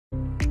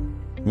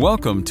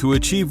Welcome to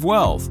Achieve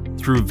Wealth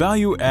through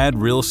value-add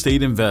real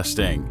estate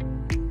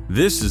investing.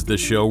 This is the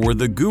show where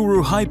the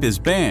guru hype is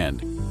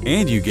banned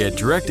and you get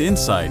direct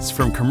insights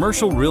from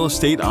commercial real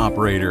estate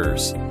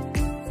operators.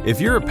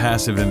 If you're a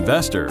passive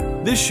investor,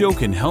 this show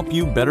can help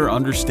you better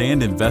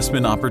understand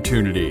investment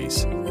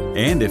opportunities.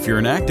 And if you're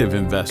an active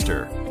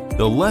investor,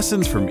 the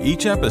lessons from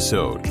each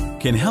episode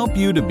can help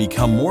you to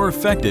become more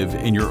effective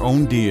in your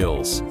own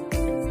deals.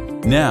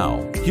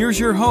 Now, here's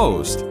your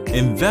host,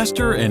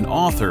 investor and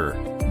author,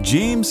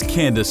 James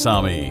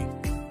Kandasamy.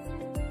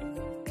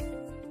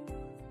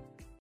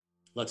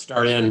 Let's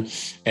start in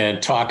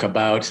and talk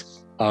about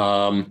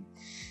what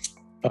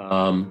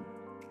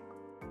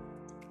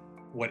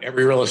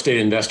every real estate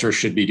investor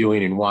should be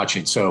doing and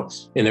watching. So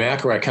in the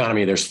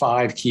macroeconomy, there's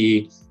 5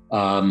 key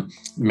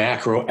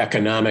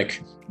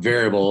macroeconomic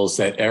variables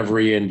that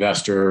every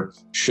investor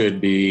should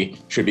be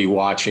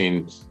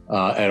watching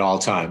at all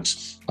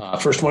times.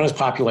 First one is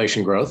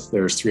population growth.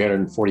 There's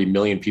 340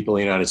 million people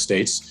in the United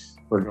States.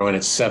 We're growing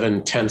at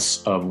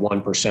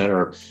 0.7%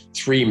 or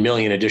 3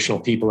 million additional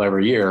people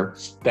every year.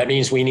 That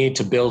means we need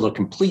to build a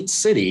complete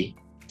city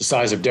the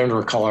size of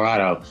Denver,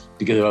 Colorado,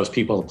 to give those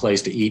people a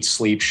place to eat,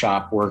 sleep,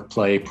 shop, work,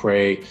 play,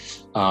 pray,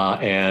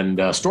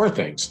 and store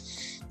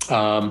things.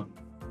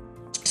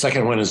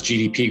 Second one is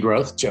GDP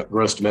growth.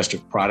 Gross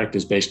domestic product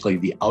is basically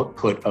the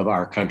output of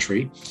our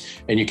country.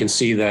 And you can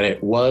see that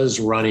it was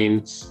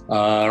running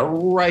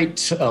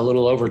right a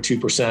little over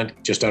 2%,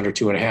 just under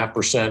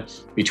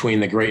 2.5% between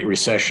the Great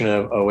Recession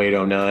of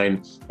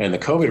 08-09 and the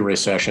COVID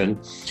recession.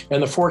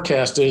 And the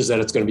forecast is that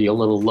it's going to be a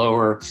little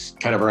lower,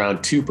 kind of around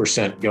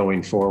 2%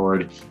 going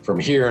forward from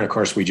here. And of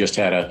course, we just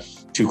had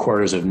 2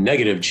 quarters of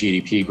negative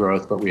GDP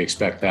growth, but we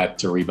expect that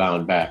to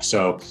rebound back.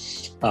 So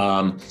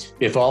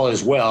if all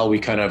is well, we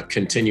kind of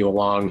continue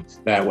along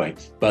that way.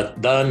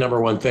 But the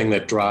number one thing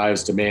that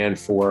drives demand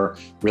for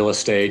real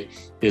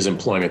estate is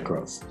employment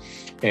growth.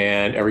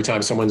 And every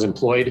time someone's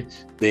employed,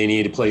 they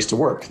need a place to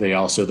work. They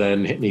also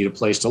then need a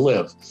place to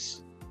live,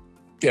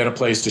 get a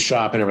place to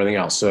shop and everything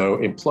else. So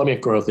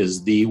employment growth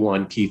is the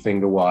one key thing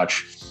to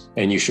watch.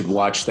 And you should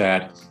watch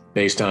that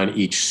based on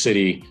each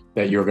city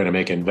that you're going to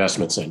make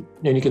investments in.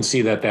 And you can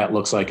see that that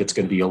looks like it's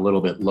going to be a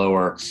little bit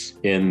lower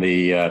in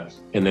the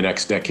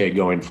next decade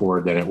going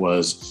forward than it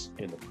was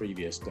in the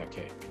previous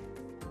decade.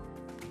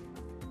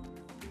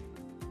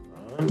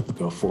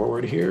 Go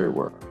forward here.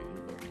 Where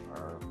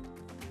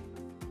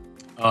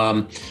are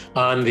we?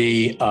 On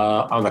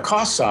the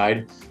cost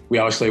side, we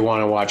obviously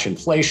want to watch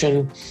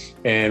inflation.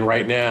 And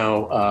right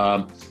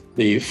now,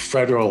 the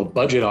Federal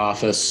Budget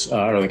Office,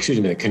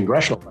 the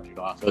Congressional Budget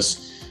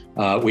Office,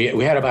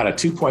 we had about a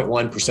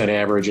 2.1%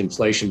 average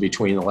inflation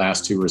between the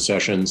last 2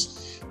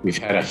 recessions. We've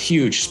had a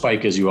huge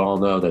spike, as you all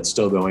know, that's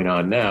still going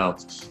on now.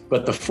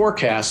 But the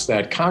forecast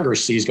that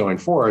Congress sees going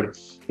forward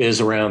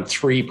is around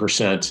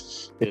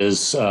 3%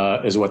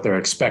 is what they're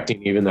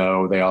expecting, even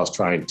though they always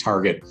try and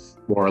target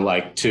more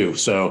like 2.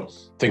 So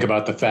think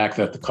about the fact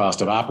that the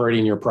cost of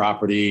operating your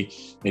property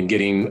and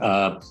getting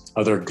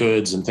other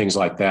goods and things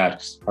like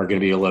that are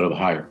going to be a little bit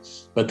higher.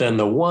 But then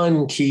the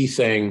one key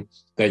thing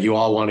that you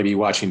all want to be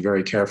watching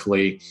very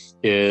carefully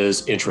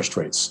is interest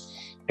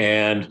rates.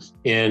 And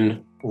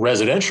in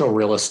residential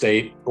real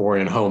estate or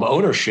in home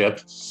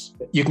ownership,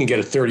 you can get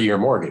a 30-year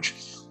mortgage.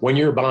 When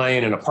you're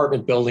buying an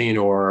apartment building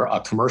or a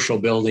commercial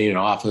building, an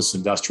office,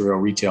 industrial,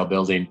 retail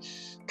building,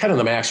 kind of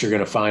the max you're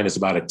going to find is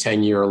about a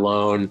 10-year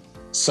loan.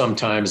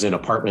 Sometimes in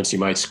apartments, you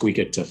might squeak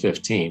it to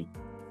 15.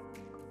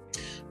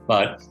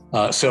 But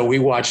so we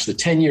watch the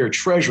 10-year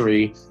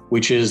Treasury,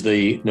 which is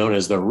known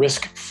as the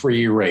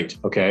risk-free rate,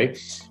 okay?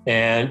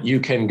 And you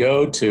can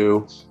go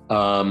to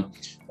the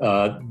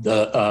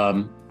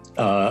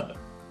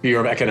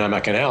Bureau of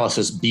Economic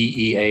Analysis,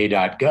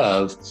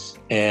 BEA.gov,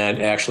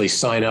 and actually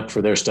sign up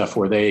for their stuff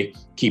where they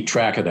keep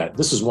track of that.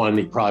 This is one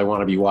that you probably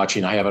want to be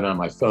watching. I have it on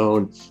my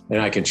phone,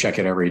 and I can check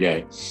it every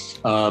day.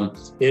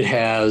 It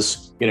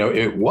has,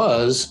 it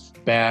was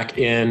back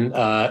in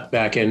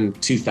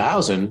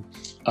 2000,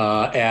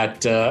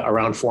 at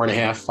around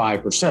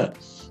 4.5–5%.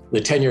 The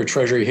 10-year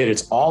Treasury hit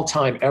its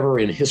all-time ever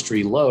in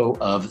history low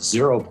of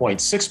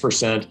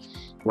 0.6%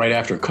 right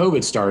after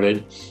COVID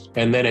started,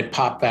 and then it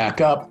popped back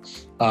up,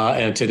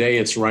 and today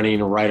it's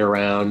running right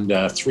around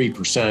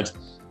 3%,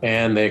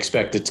 and they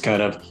expect it to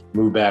kind of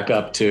move back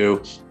up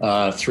to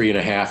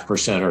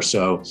 3.5% or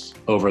so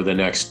over the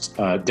next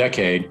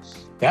decade.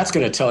 That's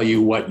going to tell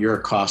you what your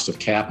cost of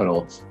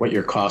capital, what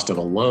your cost of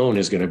a loan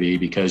is going to be,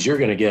 because you're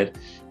going to get,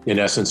 in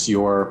essence,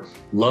 your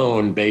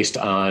loan based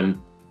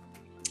on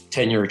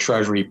 10-year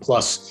Treasury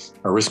plus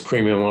a risk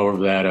premium over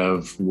that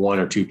of 1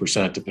 or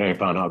 2%, depending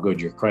upon how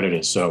good your credit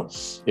is. So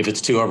if it's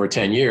 2 over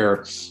 10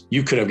 year,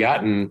 you could have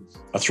gotten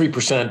a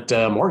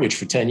 3% mortgage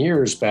for 10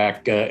 years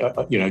back,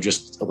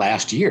 just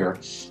last year.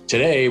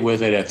 Today,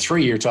 with it at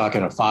 3, you're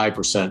talking a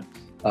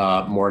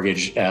 5%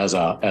 mortgage as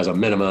a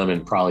minimum,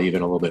 and probably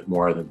even a little bit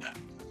more than that.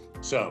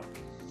 So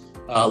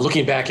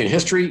looking back in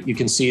history, you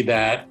can see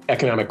that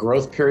economic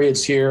growth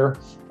periods here,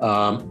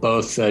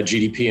 both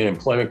GDP and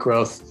employment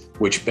growth,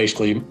 which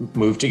basically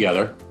move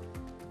together.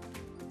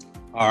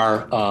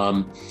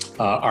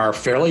 are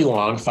fairly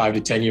long, 5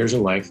 to 10 years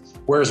in length,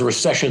 whereas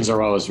recessions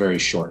are always very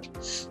short.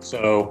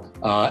 So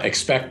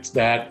expect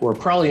that we're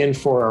probably in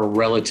for a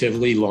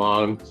relatively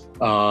long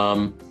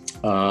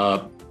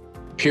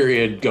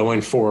period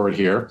going forward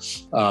here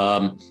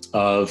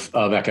of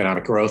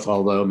economic growth,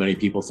 although many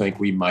people think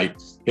we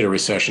might hit a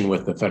recession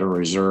with the Federal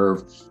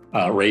Reserve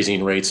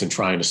raising rates and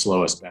trying to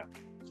slow us down.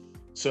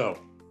 So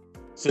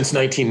since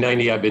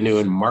 1990, I've been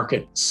doing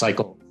market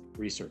cycle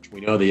research. We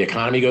know the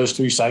economy goes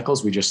through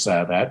cycles. We just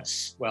said that.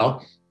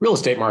 Well, real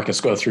estate markets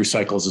go through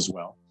cycles as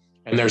well.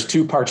 And there's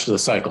two parts to the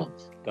cycle.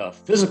 The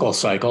physical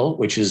cycle,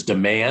 which is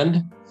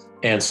demand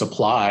and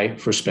supply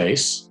for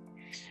space.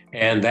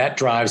 And that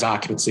drives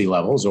occupancy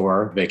levels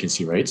or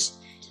vacancy rates.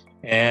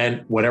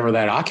 And whatever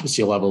that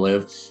occupancy level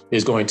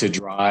is going to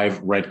drive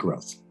rent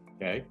growth.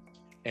 Okay.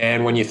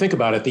 And when you think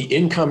about it, the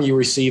income you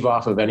receive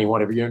off of any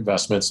one of your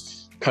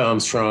investments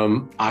comes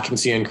from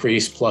occupancy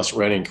increase plus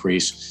rent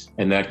increase.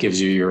 And that gives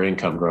you your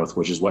income growth,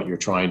 which is what you're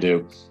trying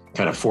to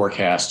kind of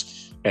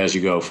forecast as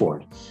you go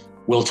forward.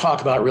 We'll talk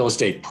about real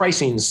estate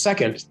pricing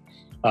second,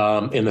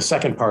 in the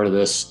second part of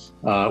this,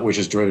 which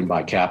is driven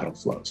by capital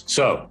flows.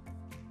 So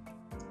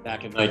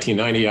back in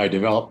 1990, I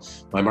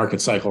developed my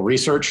market cycle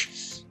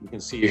research. You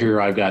can see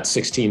here I've got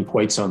 16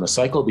 points on the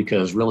cycle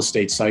because real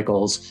estate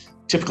cycles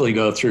typically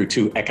go through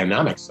two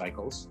economic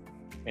cycles.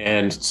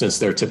 And since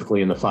they're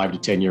typically in the 5 to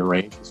 10 year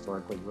range,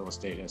 historically real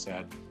estate has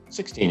had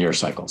 16-year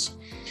cycles.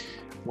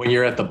 When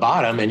you're at the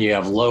bottom and you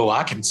have low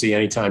occupancy,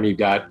 anytime you've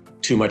got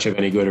too much of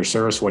any good or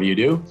service, what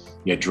do?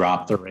 You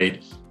drop the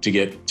rate to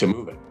get to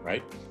move it,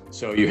 right?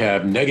 So you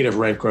have negative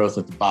rent growth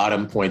at the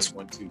bottom, points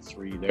 1, 2,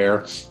 3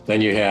 there.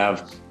 Then you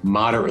have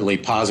moderately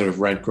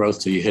positive rent growth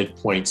till you hit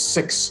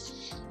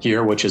 0.6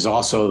 here, which is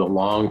also the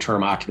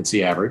long-term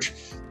occupancy average,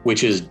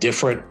 which is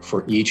different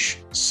for each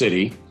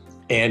city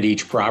and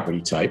each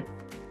property type.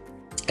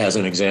 As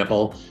an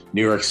example,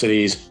 New York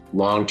City's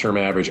long-term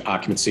average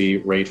occupancy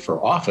rate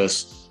for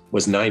office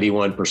was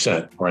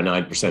 91% or a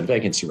 9%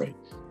 vacancy rate.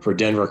 For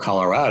Denver,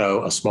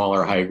 Colorado, a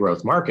smaller high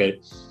growth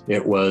market,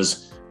 it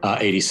was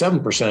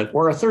 87%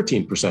 or a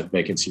 13%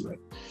 vacancy rate.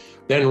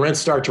 Then rents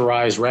start to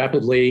rise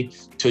rapidly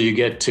till you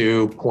get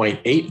to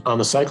 0.8 on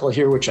the cycle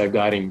here, which I've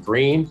got in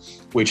green,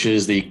 which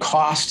is the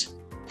cost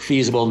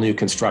feasible new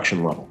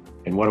construction level.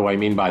 And what do I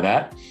mean by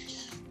that?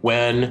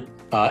 When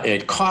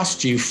it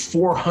costs you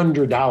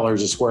 $400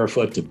 a square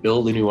foot to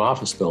build a new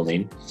office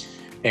building,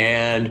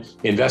 and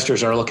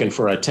investors are looking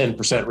for a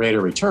 10% rate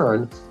of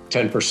return,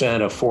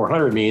 10% of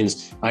 400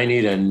 means I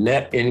need a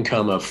net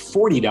income of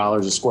 $40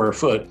 a square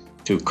foot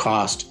to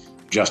cost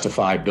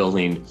justify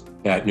building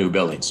that new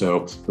building.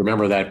 So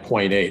remember that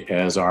 0.8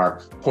 as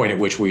our point at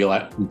which we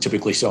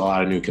typically sell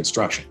out of new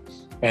construction.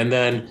 And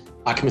then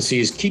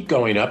occupancies keep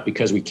going up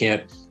because we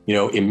can't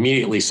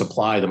immediately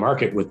supply the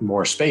market with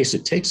more space.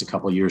 It takes a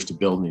couple of years to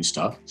build new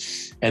stuff.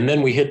 And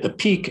then we hit the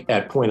peak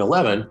at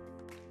 0.11.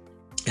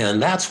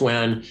 And that's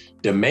when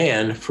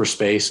demand for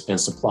space and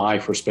supply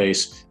for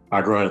space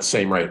are growing at the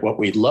same rate. What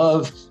we'd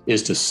love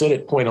is to sit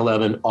at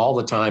 0.11 all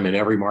the time in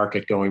every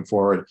market going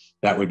forward.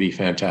 That would be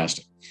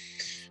fantastic.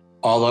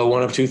 Although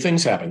one of two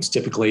things happens.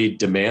 Typically,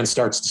 demand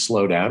starts to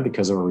slow down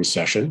because of a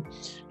recession,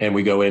 and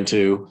we go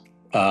into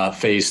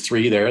phase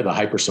 3 there, the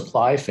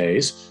hypersupply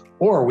phase,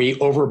 or we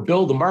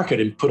overbuild the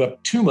market and put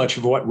up too much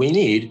of what we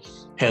need,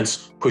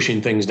 hence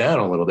pushing things down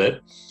a little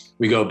bit.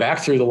 We go back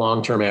through the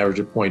long-term average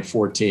of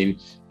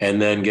 0.14 and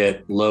then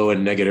get low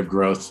and negative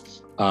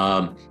growth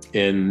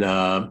in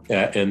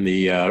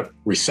the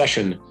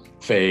recession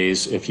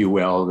phase, if you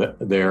will,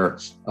 there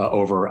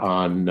over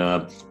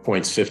on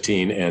points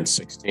 15 and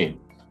 16.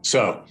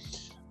 So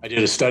I did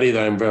a study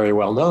that I'm very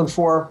well known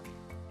for.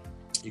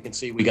 You can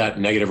see we got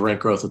negative rent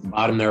growth at the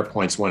bottom there,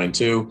 points 1 and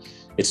 2.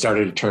 It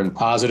started to turn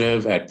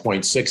positive at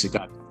 0.6. It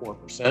got to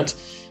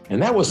 4%.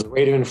 And that was the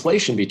rate of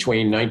inflation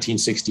between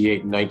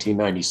 1968 and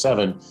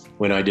 1997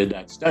 when I did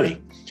that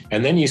study.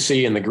 And then you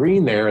see in the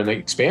green there in the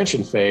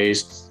expansion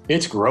phase,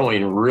 it's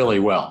growing really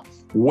well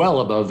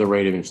above the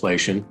rate of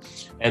inflation.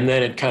 And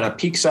then it kind of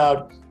peaks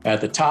out at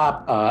the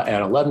top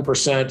at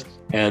 11%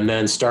 and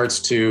then starts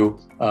to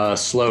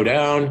slow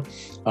down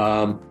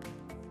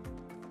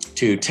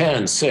to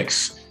 10,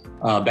 6,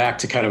 back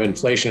to kind of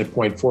inflation at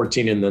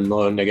 0.14 and then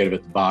low and negative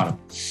at the bottom.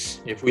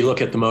 If we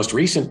look at the most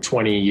recent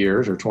 20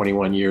 years or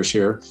 21 years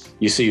here,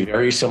 you see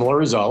very similar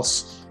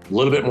results. A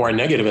little bit more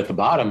negative at the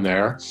bottom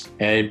there,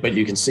 but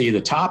you can see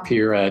the top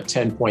here at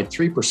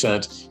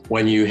 10.3%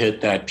 when you hit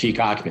that peak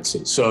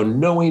occupancy. So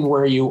knowing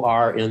where you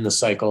are in the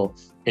cycle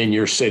in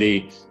your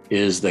city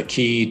is the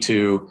key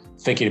to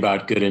thinking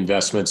about good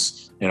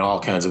investments and all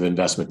kinds of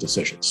investment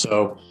decisions.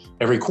 So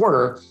every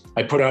quarter,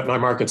 I put out my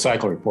market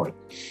cycle report.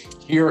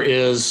 Here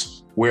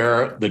is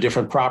where the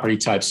different property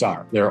types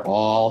are. They're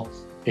all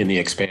in the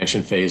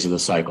expansion phase of the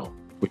cycle,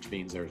 which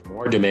means there's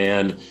more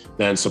demand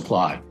than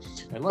supply.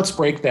 And let's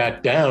break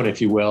that down,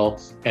 if you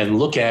will, and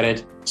look at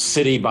it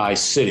city by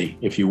city,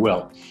 if you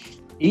will.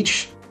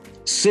 Each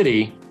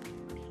city,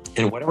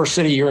 in whatever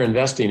city you're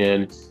investing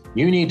in,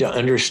 you need to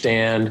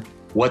understand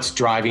what's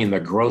driving the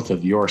growth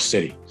of your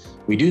city.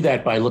 We do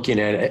that by looking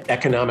at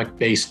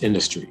economic-based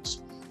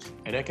industries.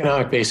 An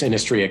economic-based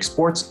industry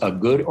exports a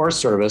good or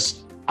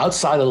service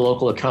outside of the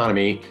local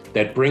economy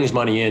that brings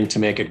money in to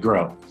make it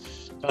grow.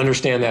 To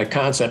understand that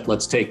concept,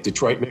 let's take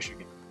Detroit,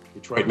 Michigan.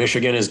 Detroit,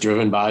 Michigan is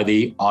driven by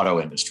the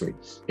auto industry.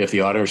 If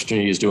the auto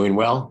industry is doing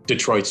well,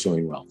 Detroit's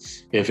doing well.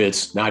 If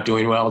it's not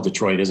doing well,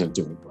 Detroit isn't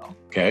doing well,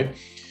 okay?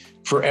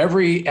 For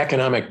every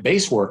economic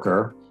base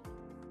worker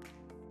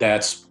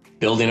that's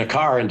building a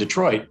car in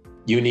Detroit,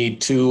 you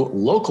need 2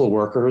 local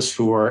workers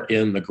who are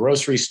in the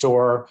grocery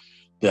store,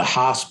 the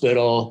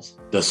hospital,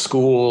 the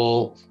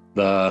school,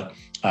 the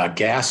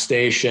gas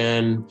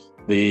station,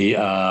 the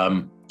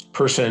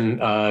person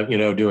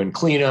doing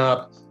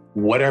cleanup,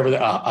 whatever,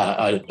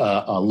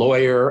 a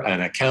lawyer,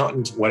 an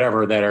accountant,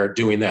 whatever, that are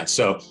doing that.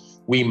 So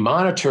we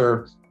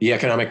monitor the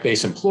economic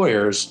base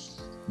employers.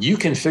 You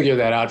can figure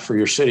that out for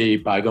your city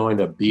by going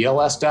to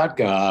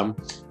bls.gov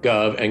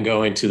and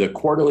going to the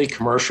quarterly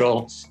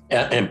commercial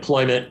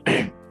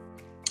employment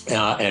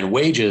and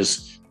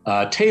wages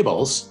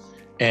tables.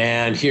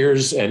 And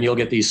you'll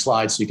get these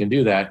slides so you can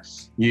do that.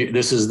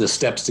 This is the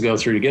steps to go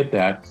through to get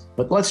that.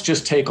 But let's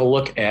just take a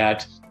look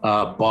at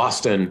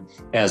Boston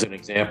as an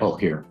example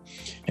here.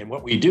 And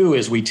what we do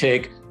is we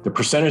take the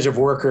percentage of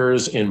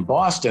workers in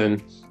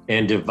Boston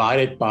and divide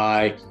it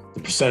by the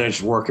percentage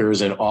of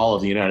workers in all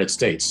of the United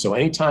States. So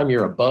anytime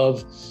you're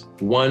above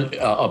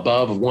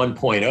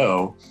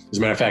 1.0, as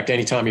a matter of fact,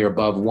 anytime you're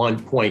above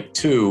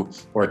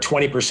 1.2 or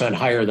 20%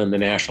 higher than the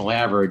national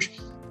average,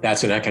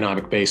 that's an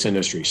economic base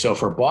industry. So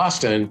for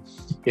Boston,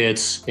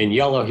 it's in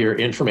yellow here: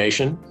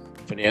 information,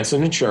 finance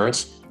and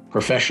insurance,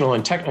 professional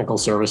and technical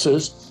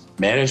services,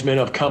 management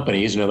of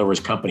companies, in other words,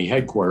 company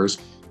headquarters,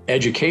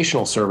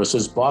 educational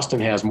services. Boston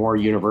has more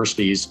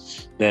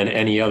universities than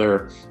any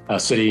other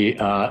city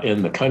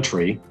in the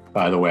country,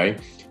 by the way.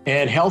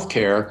 And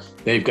healthcare,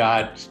 they've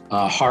got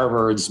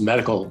Harvard's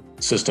medical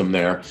system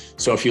there.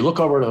 So if you look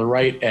over to the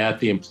right at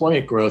the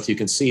employment growth, you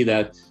can see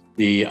that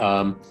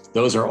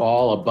those are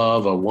all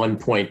above a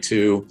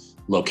 1.2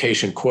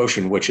 location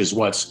quotient, which is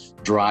what's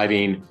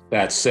driving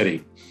that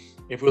city.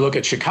 If we look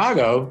at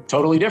Chicago,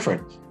 totally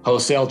different.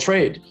 Wholesale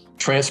trade,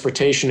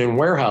 transportation and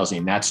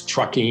warehousing, that's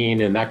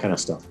trucking and that kind of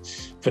stuff.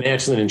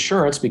 Finance and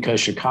insurance, because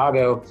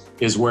Chicago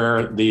is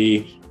where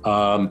the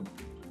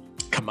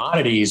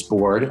commodities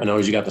board, in other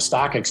words, you got the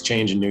stock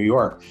exchange in New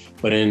York,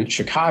 but in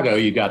Chicago,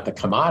 you got the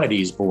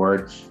commodities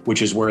board,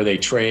 which is where they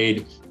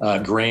trade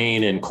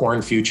grain and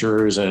corn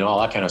futures and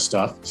all that kind of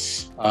stuff.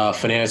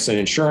 Finance and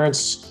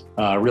insurance,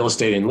 real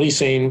estate and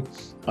leasing.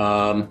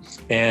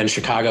 And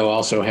Chicago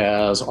also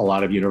has a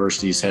lot of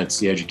universities, hence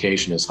the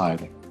education is high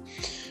there.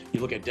 You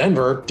look at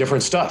Denver,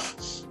 different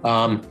stuff.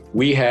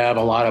 We have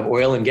a lot of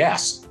oil and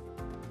gas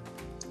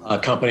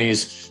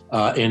companies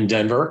in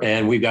Denver,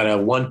 and we've got a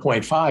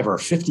 1.5 or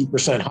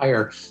 50%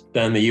 higher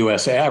than the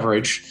US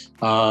average.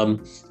 And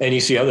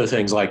you see other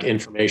things like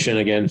information,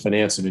 again,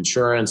 finance and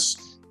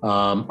insurance,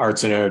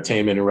 arts and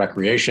entertainment and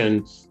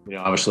recreation,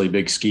 obviously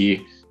big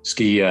ski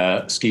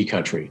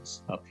country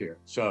up here.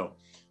 So,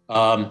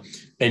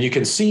 and you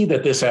can see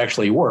that this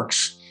actually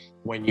works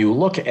when you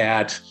look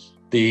at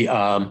the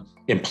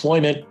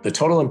employment, the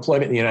total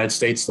employment in the United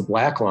States, the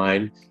black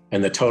line,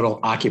 and the total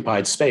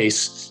occupied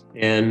space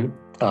in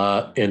 3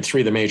 of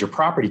the major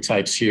property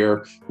types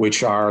here,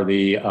 which are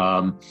the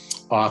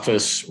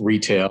office,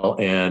 retail,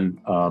 and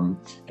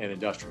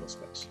industrial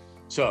space.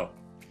 So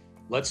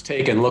let's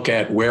take and look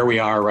at where we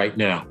are right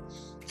now.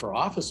 For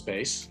office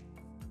space,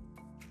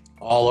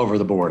 all over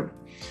the board.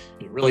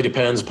 It really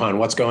depends upon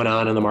what's going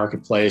on in the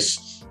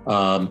marketplace,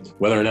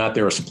 whether or not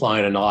they're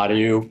supplying a lot of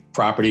new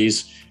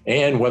properties,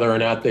 and whether or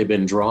not they've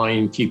been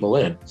drawing people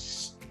in.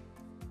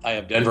 I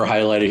have Denver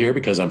highlighted here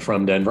because I'm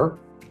from Denver.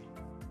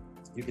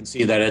 You can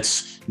see that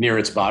it's near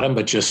its bottom,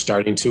 but just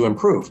starting to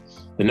improve.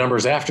 The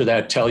numbers after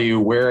that tell you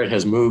where it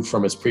has moved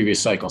from its previous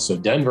cycle. So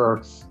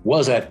Denver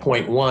was at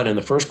 0.1 in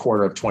the first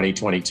quarter of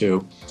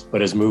 2022, but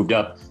has moved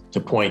up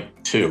to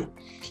 0.2.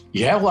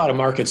 You have a lot of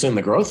markets in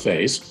the growth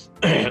phase,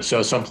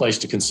 so someplace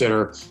to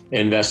consider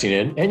investing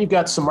in. And you've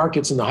got some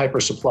markets in the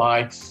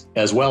hypersupply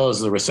as well as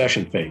the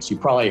recession phase. You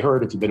probably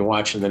heard, if you've been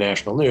watching the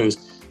national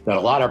news, that a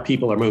lot of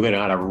people are moving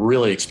out of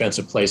really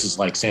expensive places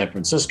like San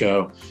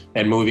Francisco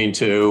and moving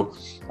to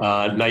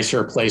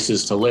nicer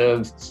places to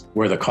live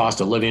where the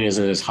cost of living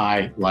isn't as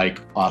high, like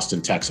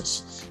Austin,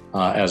 Texas,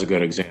 as a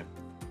good example.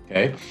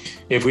 Okay.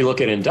 If we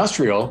look at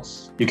industrial,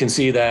 you can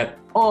see that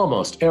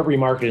almost every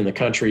market in the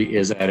country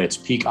is at its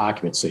peak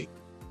occupancy.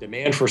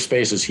 Demand for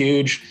space is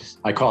huge.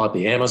 I call it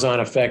the Amazon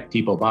effect,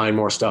 people buying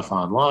more stuff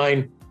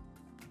online.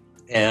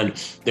 And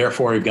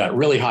therefore, you've got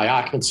really high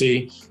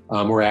occupancy.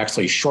 We're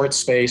actually short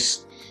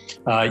space.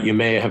 You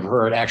may have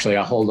heard, actually,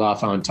 I'll hold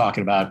off on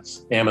talking about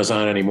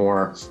Amazon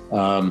anymore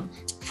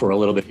for a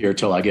little bit here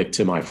till I get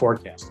to my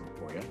forecasting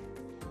for you.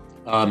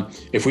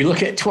 If we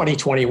look at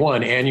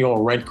 2021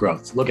 annual rent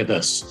growth, look at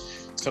this.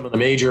 Some of the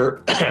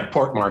major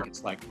port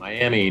markets like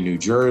Miami, New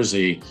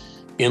Jersey,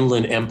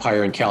 Inland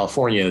Empire in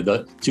California,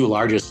 the 2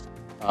 largest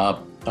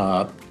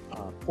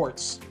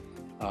ports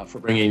for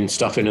bringing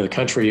stuff into the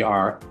country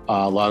are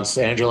Los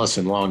Angeles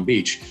and Long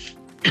Beach.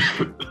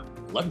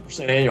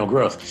 11% annual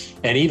growth.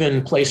 And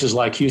even places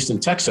like Houston,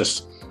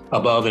 Texas,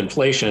 above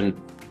inflation,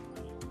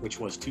 which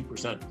was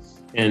 2%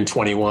 in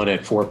 21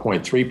 at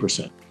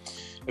 4.3%.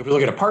 If we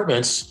look at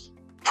apartments,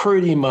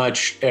 pretty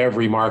much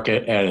every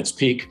market at its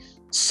peak,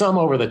 some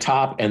over the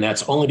top, and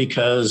that's only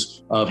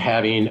because of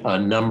having a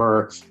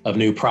number of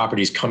new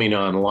properties coming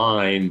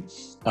online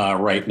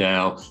right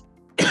now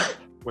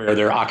where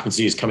their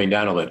occupancy is coming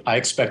down a bit. I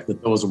expect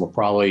that those will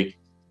probably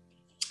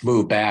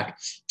move back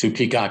to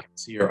peak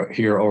occupancy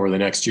here over the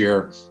next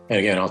year. And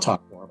again, I'll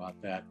talk more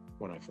about that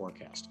when I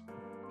forecast.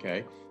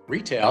 Okay.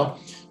 Retail,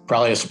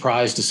 probably a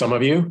surprise to some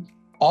of you,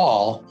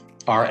 all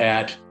are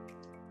at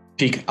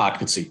peak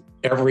occupancy.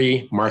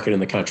 Every market in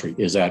the country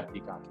is at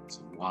peak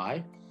occupancy.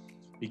 Why?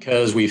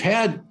 Because we've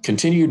had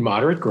continued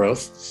moderate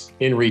growth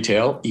in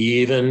retail,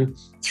 even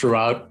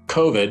throughout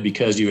COVID,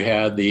 because you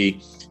had the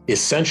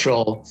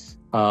essential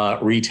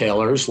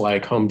retailers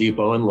like Home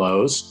Depot and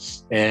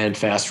Lowe's and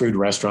fast food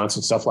restaurants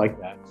and stuff like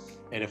that.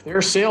 And if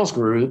their sales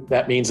grew,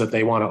 that means that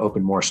they want to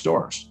open more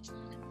stores.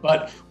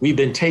 But we've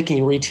been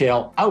taking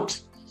retail out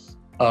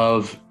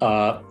of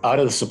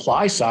the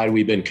supply side.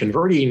 We've been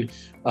converting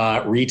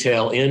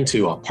retail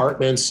into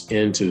apartments,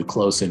 into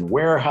close-in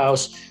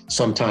warehouse,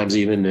 sometimes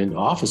even in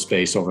office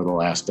space over the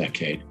last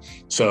decade.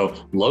 So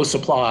low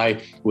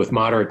supply with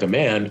moderate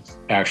demand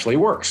actually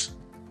works.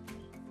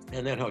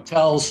 And then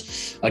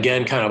hotels,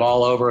 again, kind of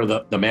all over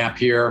the map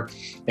here.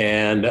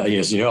 And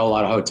as you know, a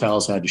lot of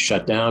hotels had to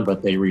shut down,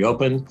 but they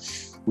reopened.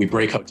 We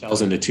break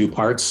hotels into two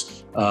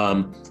parts,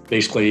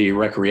 basically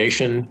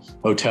recreation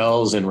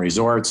hotels and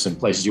resorts and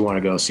places you want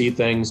to go see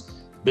things.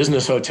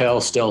 Business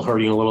hotels still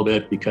hurting a little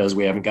bit because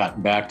we haven't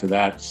gotten back to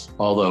that,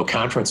 although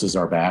conferences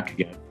are back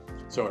again.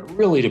 So it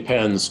really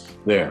depends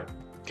there,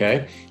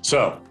 okay?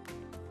 So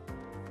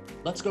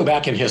let's go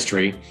back in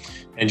history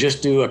and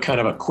just do a kind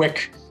of a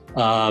quick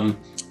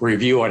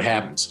review what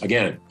happens.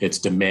 Again, it's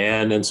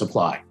demand and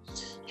supply.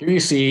 Here you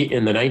see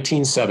in the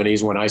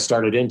 1970s, when I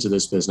started into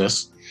this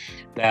business,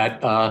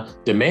 that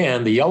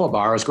demand, the yellow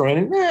bar, is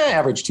growing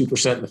average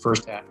 2% in the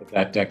first half of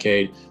that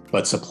decade,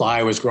 but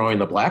supply was growing,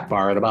 the black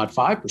bar, at about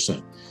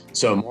 5%.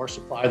 So more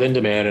supply than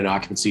demand, and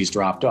occupancies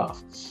dropped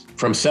off.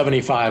 From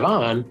 75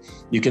 on,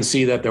 you can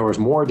see that there was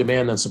more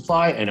demand than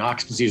supply, and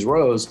occupancies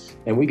rose,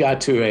 and we got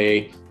to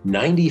a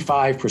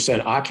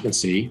 95%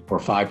 occupancy or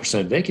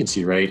 5%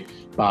 vacancy rate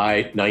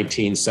by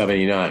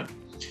 1979.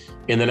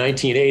 In the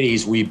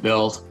 1980s, we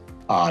built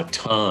a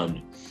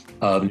ton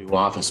of new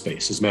office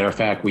space. As a matter of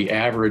fact, we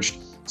averaged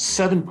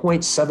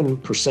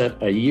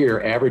 7.7% a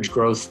year average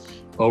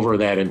growth over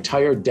that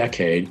entire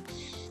decade.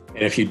 And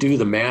if you do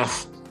the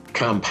math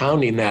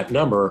compounding that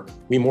number,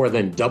 we more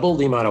than doubled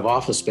the amount of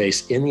office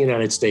space in the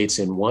United States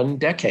in one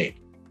decade.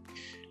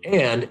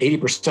 And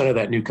 80% of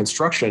that new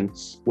construction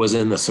was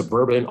in the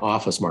suburban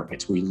office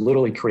markets. We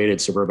literally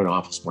created suburban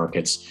office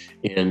markets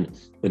in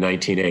the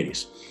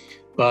 1980s.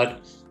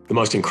 But the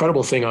most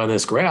incredible thing on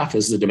this graph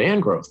is the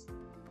demand growth.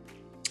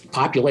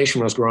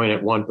 Population was growing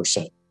at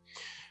 1%.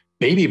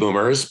 Baby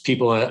boomers,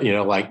 people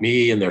like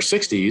me in their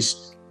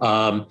 60s,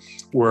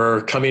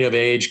 were coming of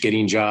age,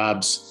 getting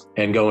jobs,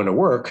 and going to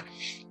work.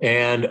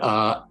 And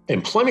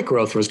employment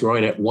growth was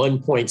growing at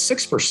 1.6%,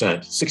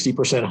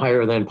 60%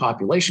 higher than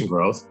population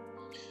growth.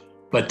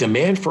 But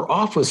demand for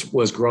office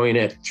was growing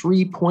at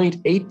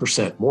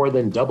 3.8%, more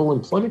than double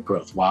employment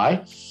growth.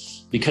 Why?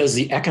 Because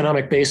the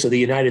economic base of the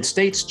United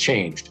States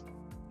changed.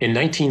 In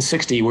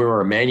 1960, we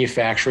were a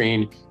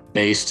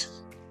manufacturing-based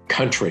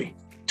country.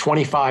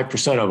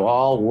 25% of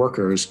all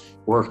workers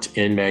worked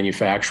in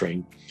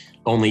manufacturing.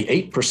 Only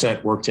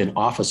 8% worked in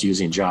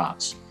office-using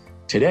jobs.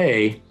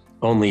 Today,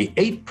 only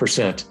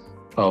 8%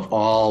 of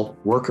all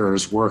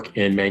workers work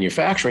in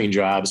manufacturing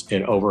jobs,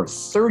 and over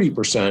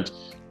 30%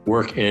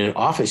 work in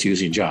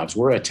office-using jobs.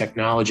 We're a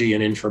technology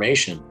and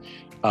information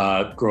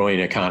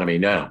growing economy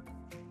now.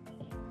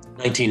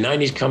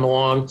 1990s come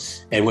along,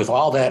 and with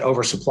all that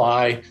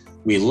oversupply,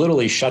 we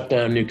literally shut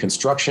down new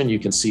construction. You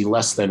can see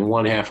less than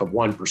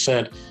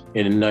 0.5%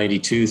 in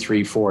 92,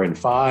 3, 4, and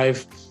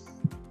 5.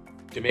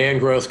 Demand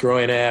growth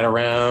growing at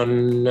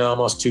around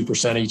almost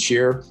 2% each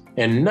year,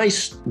 and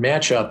nice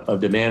matchup of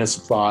demand and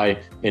supply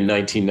in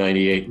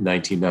 1998 and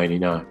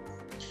 1999.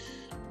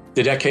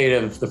 The decade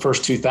of the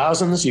first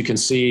 2000s, you can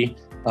see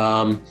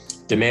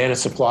demand and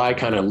supply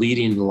kind of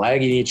leading and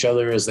lagging each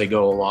other as they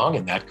go along,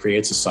 and that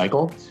creates a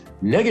cycle.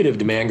 Negative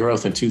demand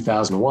growth in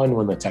 2001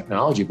 when the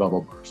technology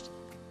bubble burst.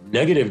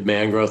 Negative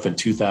demand growth in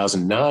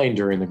 2009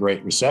 during the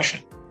Great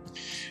Recession.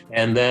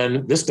 And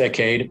then this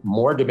decade,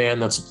 more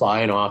demand than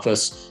supply in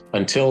office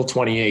until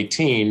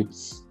 2018,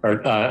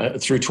 or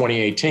through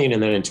 2018,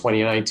 and then in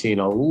 2019,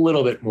 a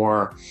little bit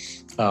more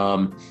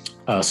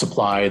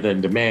supply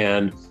than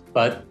demand,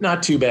 but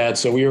not too bad.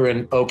 So we were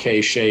in okay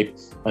shape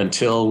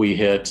until we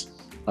hit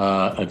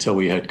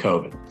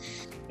COVID.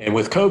 And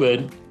with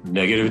COVID,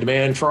 negative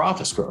demand for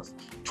office growth.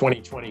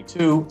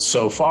 2022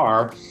 so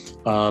far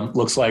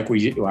looks like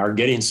we are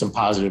getting some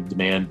positive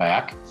demand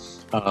back,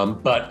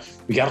 but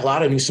we got a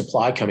lot of new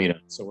supply coming up.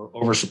 So we're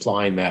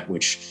oversupplying that,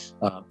 which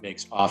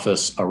makes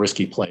office a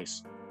risky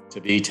place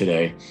to be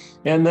today.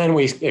 And then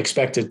we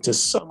expect it to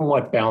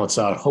somewhat balance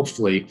out,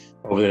 hopefully,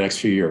 over the next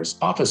few years.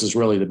 Office is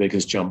really the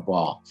biggest jump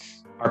ball.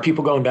 Are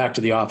people going back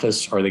to the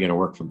office? Are they going to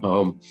work from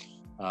home?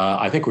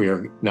 I think we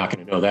are not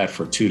going to know that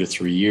for 2 to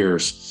 3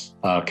 years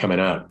coming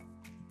out.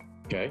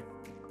 Okay.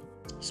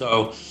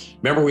 So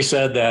remember we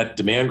said that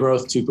demand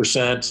growth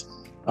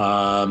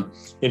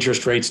 2%,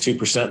 interest rates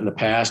 2% in the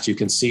past. You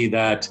can see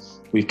that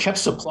we've kept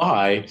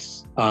supply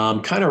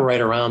kind of right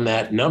around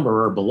that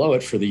number or below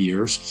it for the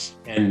years.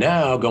 And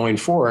now going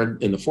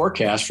forward in the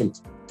forecast from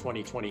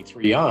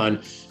 2023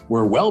 on,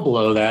 we're well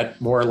below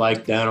that, more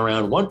like down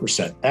around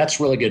 1%. That's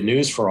really good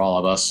news for all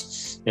of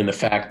us in the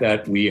fact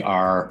that we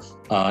are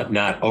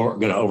not going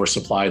to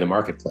oversupply the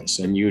marketplace.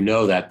 And you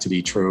know that to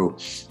be true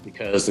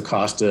because the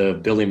cost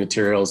of building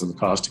materials and the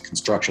cost of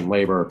construction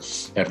labor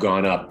have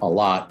gone up a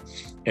lot.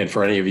 And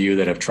for any of you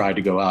that have tried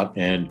to go out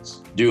and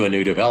do a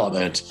new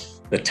development,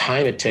 the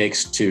time it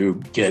takes to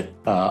get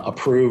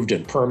approved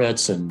and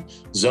permits and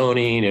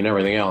zoning and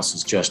everything else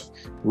is just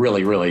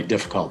really, really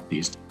difficult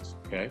these days.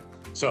 Okay,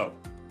 so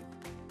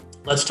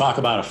let's talk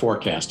about a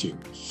forecast here.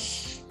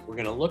 We're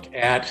going to look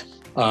at,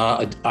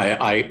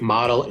 I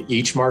model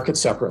each market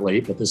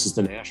separately, but this is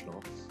the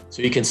national.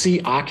 So you can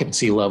see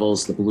occupancy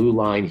levels, the blue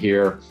line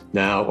here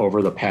now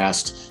over the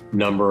past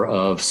number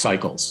of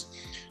cycles.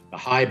 The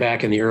high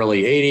back in the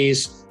early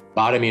 80s,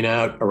 bottoming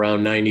out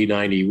around 90,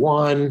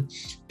 91,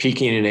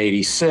 peaking in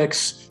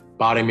 86,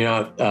 bottoming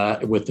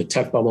out with the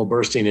tech bubble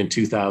bursting in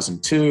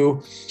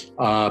 2002,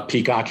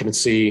 peak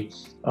occupancy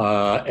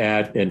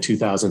in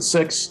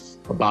 2006,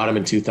 a bottom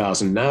in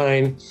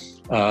 2009,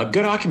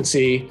 good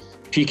occupancy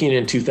peaking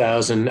in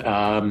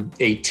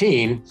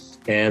 2018,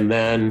 and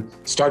then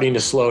starting to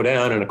slow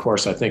down. And of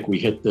course, I think we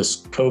hit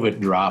this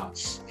COVID drop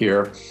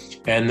here.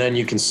 And then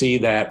you can see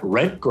that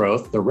rent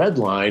growth, the red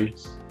line,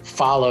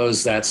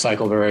 follows that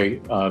cycle very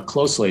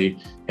closely.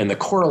 And the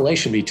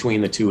correlation between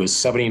the two is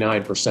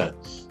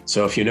 79%.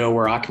 So if you know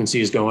where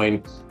occupancy is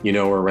going, you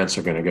know where rents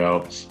are going to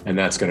go, and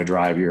that's going to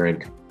drive your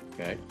income.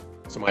 Okay.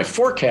 So my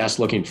forecast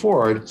looking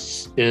forward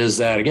is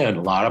that, again,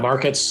 a lot of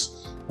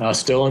markets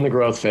still in the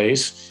growth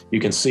phase. You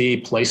can see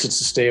places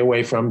to stay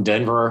away from.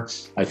 Denver,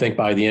 I think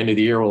by the end of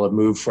the year, will have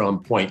moved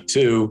from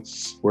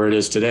 0.2, where it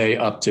is today,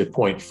 up to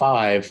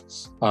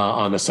 0.5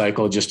 on the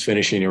cycle, just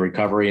finishing a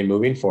recovery and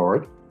moving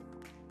forward.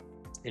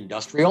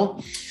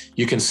 Industrial,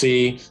 you can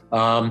see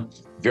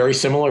very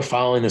similar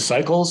following the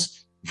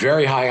cycles,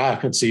 very high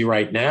occupancy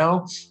right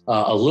now,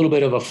 a little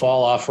bit of a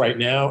fall off right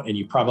now. And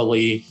you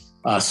probably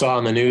saw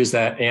on the news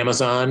that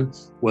Amazon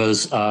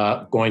was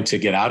going to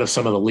get out of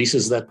some of the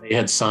leases that they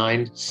had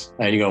signed.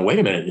 And you go, wait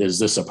a minute, is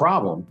this a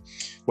problem?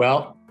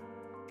 Well,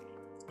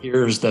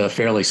 here's the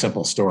fairly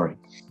simple story.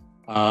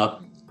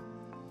 Online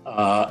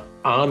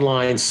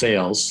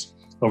sales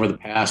over the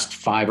past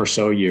 5 or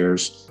so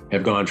years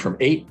have gone from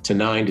 8 to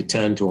 9 to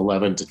 10 to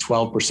 11 to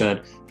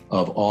 12%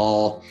 of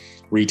all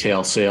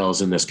retail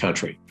sales in this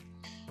country.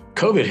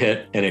 COVID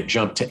hit and it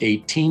jumped to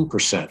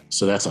 18%.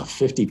 So that's a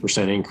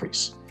 50%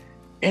 increase.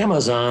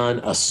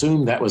 Amazon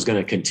assumed that was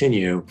going to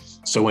continue.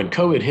 So when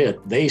COVID hit,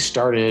 they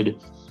started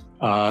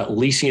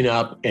leasing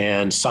up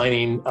and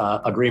signing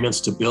agreements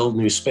to build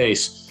new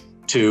space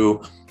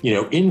to,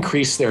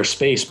 increase their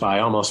space by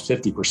almost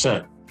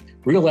 50%.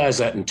 Realize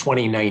that in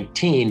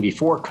 2019,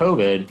 before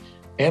COVID,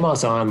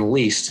 Amazon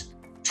leased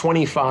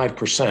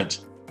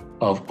 25%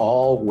 of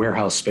all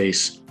warehouse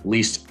space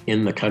leased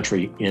in the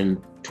country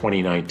in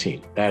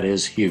 2019. That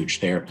is huge.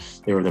 They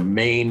were the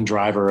main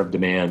driver of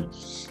demand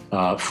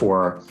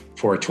for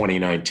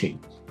 2019.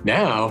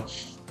 Now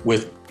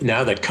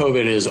that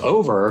COVID is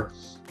over,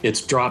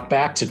 it's dropped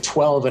back to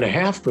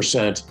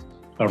 12.5%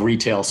 of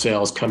retail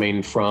sales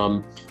coming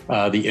from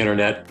the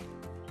internet.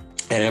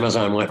 And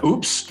Amazon went,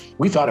 oops,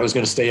 we thought it was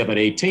going to stay up at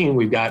 18.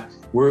 We've got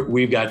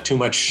too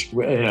much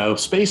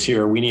space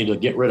here. We need to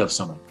get rid of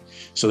some of it.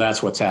 So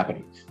that's what's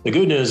happening. The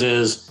good news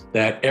is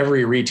that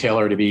every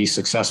retailer to be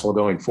successful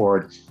going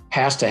forward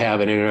has to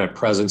have an internet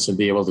presence and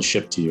be able to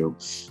ship to you.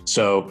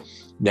 So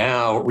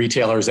now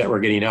retailers that were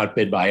getting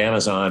outbid by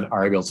Amazon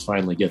are able to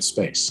finally get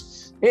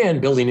space.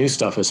 And building new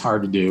stuff is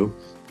hard to do.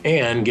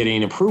 And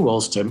getting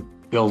approvals to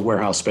build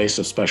warehouse space,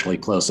 especially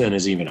close in,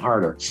 is even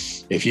harder.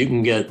 If you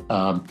can get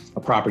a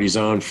property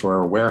zone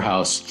for a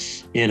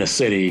warehouse in a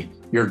city,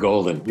 you're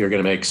golden. You're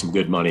going to make some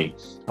good money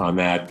on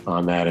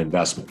that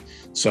investment.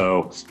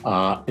 So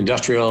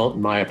industrial,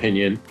 in my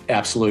opinion,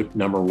 absolute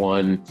number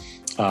one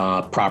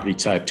property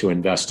type to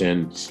invest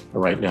in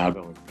right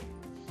now.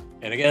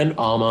 And again,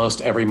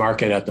 almost every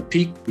market at the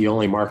peak. The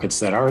only markets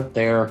that aren't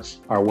there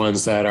are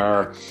ones that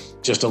are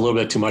just a little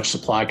bit too much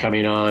supply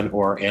coming on,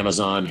 or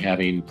Amazon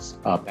having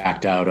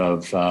backed out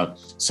of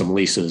some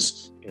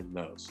leases in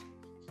those.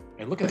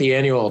 And look at the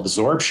annual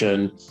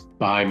absorption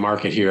by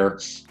market here.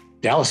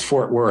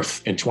 Dallas-Fort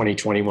Worth in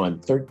 2021,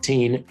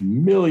 13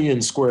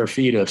 million square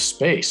feet of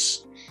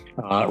space,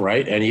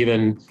 right? And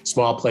even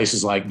small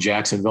places like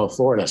Jacksonville,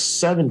 Florida,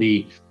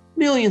 70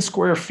 million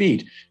square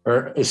feet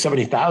or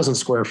 70,000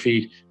 square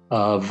feet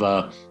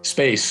of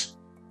space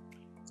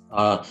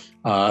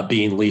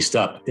being leased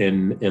up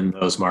in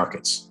those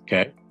markets.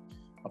 Okay,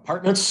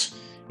 apartments.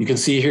 You can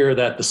see here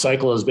that the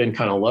cycle has been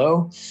kind of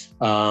low.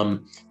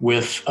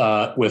 With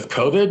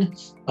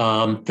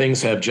COVID,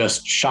 things have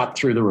just shot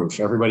through the roof.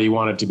 Everybody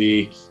wanted to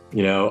be,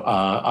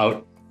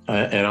 out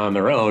and on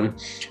their own.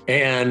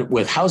 And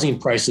with housing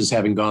prices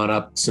having gone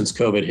up since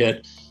COVID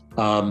hit,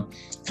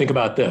 think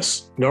about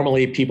this.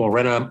 Normally, people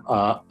rent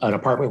an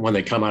apartment when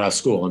they come out of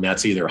school, and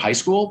that's either high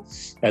school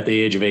at the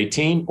age of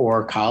 18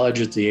 or college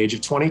at the age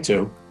of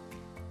 22.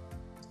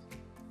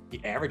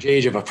 The average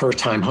age of a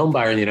first-time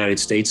homebuyer in the United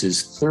States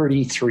is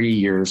 33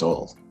 years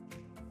old.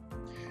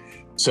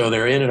 So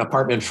they're in an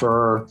apartment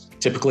for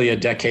typically a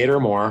decade or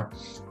more.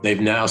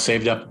 They've now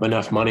saved up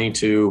enough money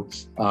to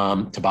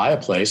buy a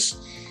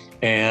place.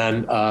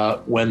 And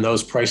when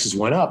those prices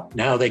went up,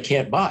 now they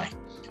can't buy.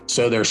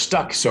 So they're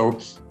stuck. So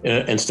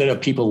instead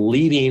of people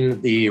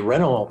leaving the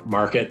rental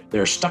market,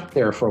 they're stuck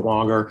there for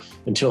longer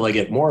until they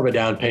get more of a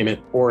down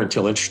payment or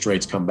until interest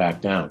rates come back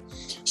down.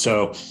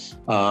 So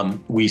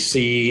we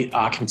see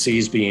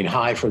occupancies being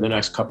high for the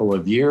next couple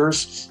of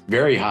years,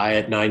 very high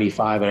at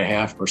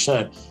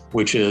 95.5%,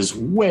 which is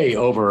way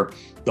over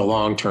the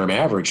long-term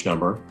average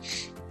number,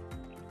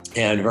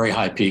 and very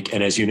high peak.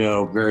 And as you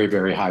know, very,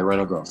 very high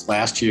rental growth.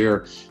 Last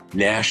year,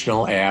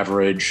 national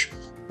average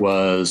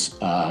was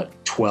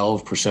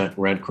 12%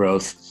 rent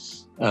growth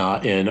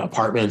in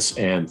apartments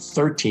and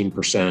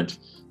 13%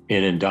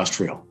 in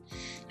industrial.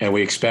 And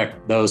we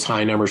expect those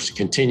high numbers to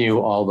continue,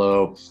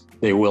 although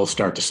they will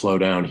start to slow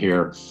down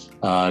here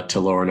to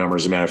lower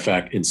numbers. As a matter of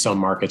fact, in some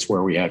markets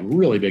where we had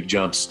really big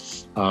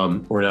jumps,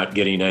 we're not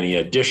getting any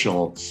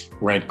additional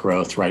rent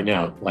growth right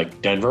now.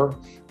 Like Denver,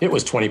 it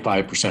was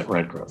 25%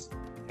 rent growth.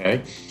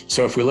 Okay,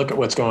 so if we look at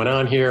what's going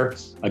on here,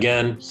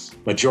 again,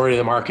 majority of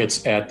the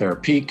markets at their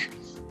peak,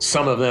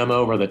 some of them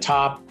over the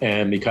top.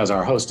 And because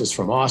our host is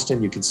from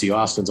Austin, you can see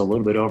Austin's a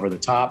little bit over the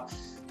top.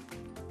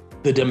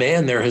 The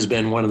demand there has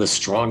been one of the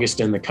strongest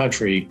in the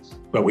country,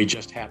 but we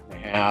just happen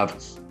to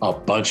have a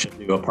bunch of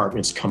new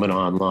apartments coming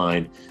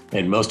online.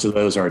 And most of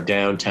those are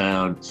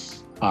downtown,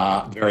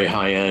 very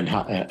high-end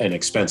and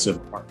expensive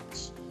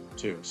apartments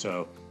too.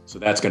 So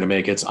that's going to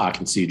make its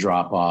occupancy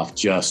drop off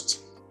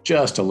just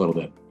a little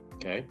bit.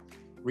 Okay.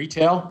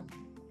 Retail,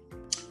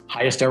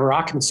 highest ever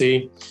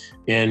occupancy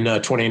in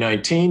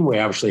 2019. We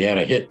obviously had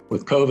a hit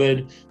with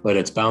COVID, but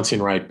it's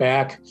bouncing right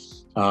back.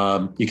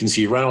 You can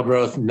see rental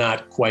growth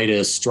not quite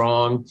as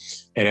strong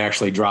and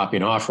actually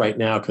dropping off right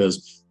now,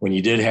 because when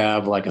you did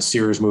have like a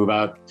Sears move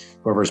out,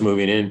 whoever's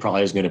moving in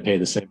probably is going to pay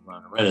the same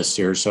amount of rent as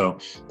Sears. So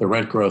the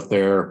rent growth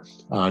there,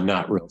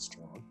 not real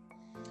strong.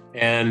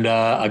 And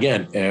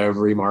again,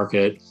 every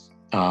market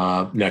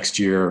next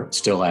year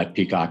still at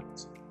peak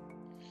occupancy.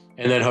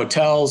 And then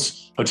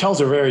hotels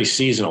are very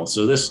seasonal.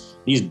 So these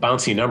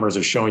bouncy numbers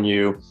are showing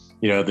you,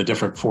 the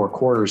different 4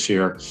 quarters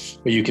here,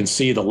 but you can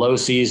see the low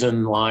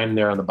season line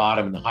there on the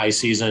bottom and the high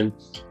season.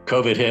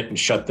 COVID hit and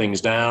shut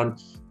things down,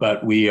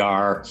 but we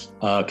are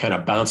kind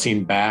of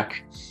bouncing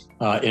back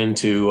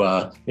into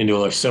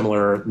a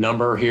similar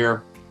number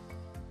here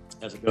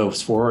as it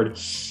goes forward.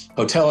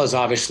 Hotel is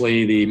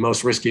obviously the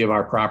most risky of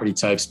our property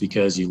types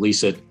because you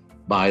lease it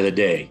by the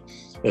day,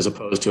 as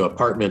opposed to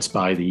apartments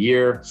by the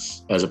year,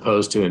 as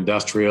opposed to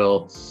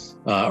industrial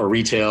or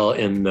retail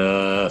in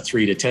the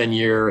 3 to 10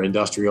 year,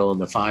 industrial in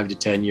the 5 to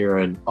 10 year,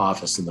 and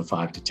office in the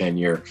 5 to 10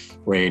 year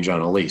range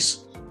on a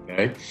lease.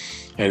 Okay,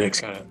 and it's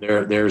kind of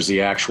there's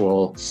the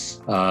actual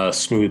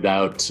smoothed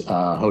out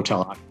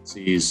hotel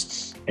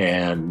occupancies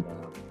and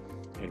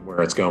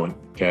where it's going.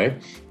 Okay,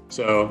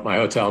 so my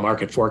hotel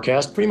market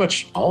forecast, pretty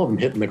much all of them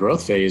hitting the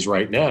growth phase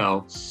right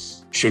now.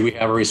 Should we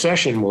have a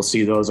recession, we'll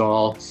see those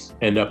all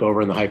end up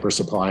over in the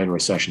hypersupply and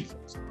recession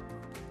phase.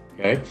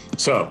 Okay,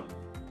 so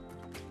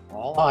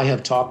all I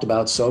have talked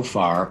about so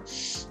far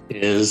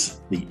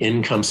is the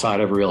income side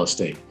of real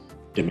estate.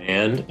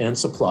 Demand and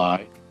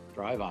supply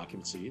drive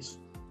occupancies.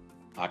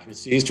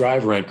 Occupancies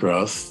drive rent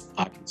growth.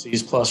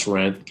 Occupancies plus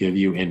rent give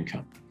you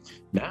income.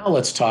 Now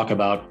let's talk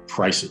about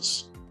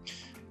prices.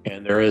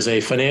 And there is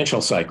a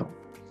financial cycle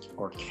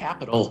or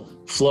capital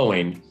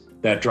flowing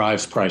that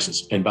drives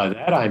prices. And by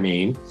that I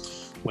mean,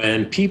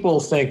 when people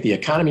think the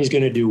economy is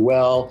going to do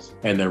well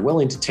and they're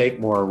willing to take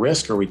more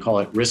risk, or we call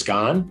it risk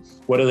on,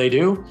 what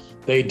do?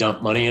 They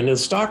dump money into the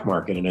stock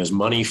market. And as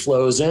money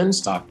flows in,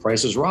 stock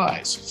prices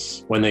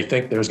rise. When they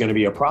think there's going to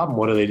be a problem,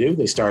 what do?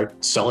 They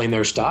start selling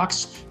their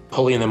stocks,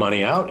 pulling the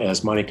money out.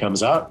 As money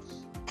comes out,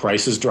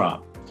 prices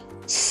drop.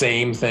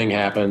 Same thing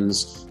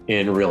happens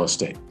in real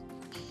estate.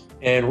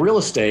 And real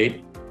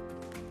estate,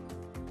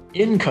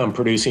 income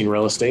producing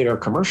real estate or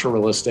commercial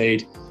real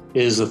estate,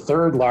 is the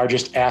 3rd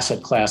largest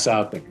asset class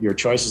out there. Your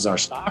choices are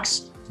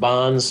stocks,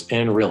 bonds,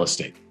 and real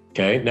estate.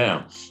 Okay.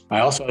 Now,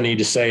 I also need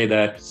to say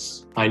that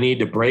I need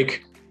to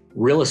break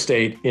real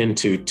estate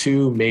into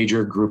 2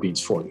 major groupings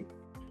for you.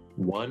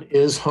 One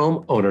is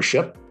home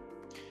ownership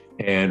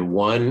and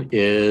one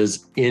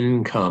is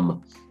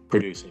income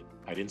producing.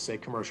 I didn't say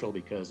commercial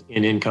because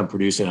in income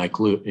producing, I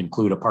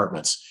include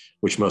apartments,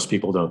 which most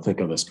people don't think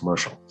of as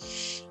commercial.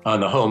 On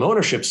the home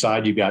ownership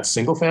side, you've got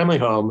single family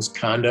homes,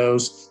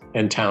 condos,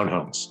 and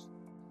townhomes.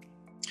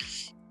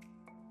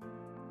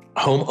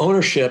 Home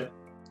ownership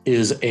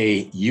is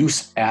a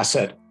use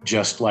asset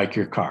just like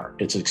your car.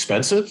 It's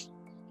expensive.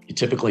 You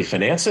typically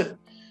finance it.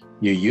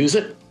 You use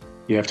it.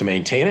 You have to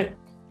maintain it.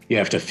 You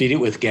have to feed it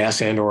with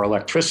gas and or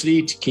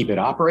electricity to keep it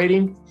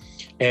operating.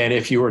 And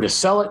if you were to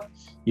sell it,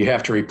 you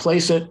have to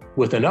replace it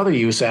with another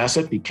use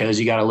asset because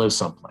you got to live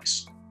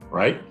someplace,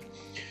 right?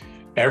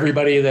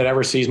 Everybody that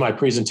ever sees my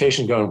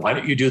presentation going, why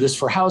don't you do this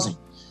for housing?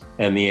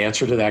 And the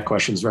answer to that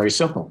question is very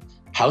simple.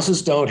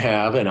 Houses don't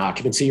have an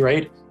occupancy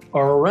rate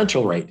or a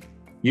rental rate.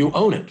 You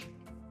own it.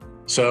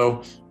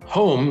 So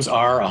homes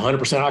are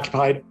 100%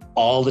 occupied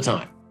all the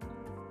time,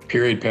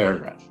 period,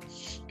 paragraph.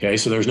 Okay,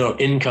 so there's no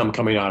income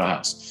coming out of the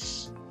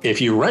house.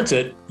 If you rent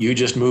it, you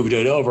just moved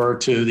it over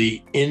to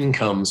the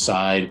income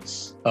side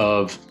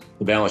of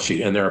the balance sheet.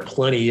 And there are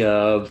plenty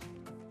of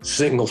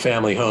single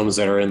family homes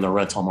that are in the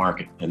rental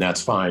market, and that's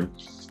fine.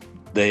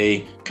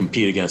 They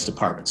compete against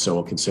apartments, so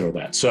we'll consider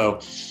that. So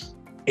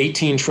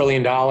 $18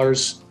 trillion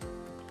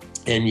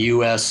in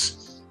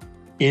US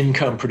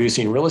income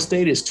producing real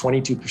estate is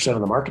 22%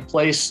 of the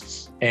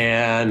marketplace.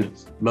 And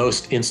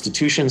most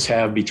institutions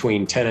have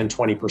between 10 and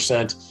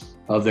 20%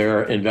 of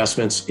their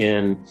investments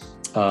in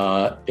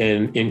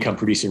income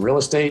producing real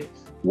estate.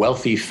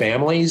 Wealthy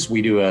families,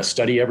 we do a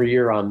study every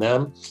year on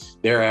them.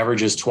 Their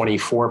average is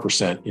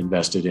 24%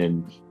 invested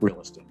in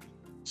real estate.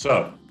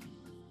 So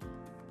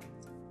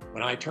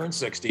when I turned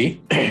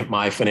 60,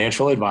 my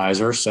financial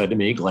advisor said to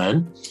me,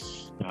 Glenn,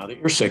 now that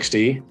you're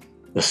 60,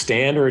 the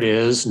standard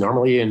is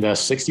normally you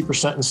invest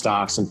 60% in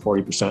stocks and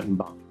 40% in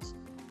bonds.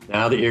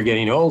 Now that you're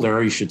getting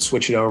older, you should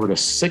switch it over to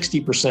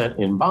 60%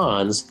 in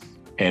bonds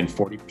and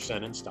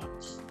 40% in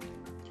stocks.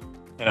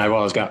 And I've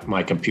always got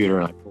my computer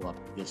and I pull up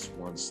this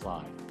one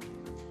slide.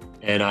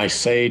 And I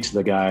say to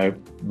the guy,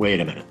 wait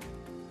a minute.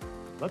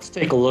 Let's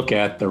take a look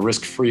at the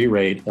risk-free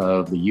rate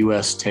of the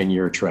US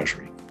 10-year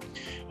Treasury.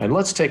 And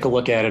let's take a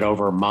look at it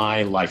over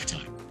my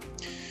lifetime.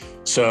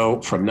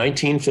 So from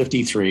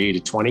 1953 to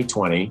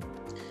 2020,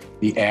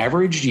 the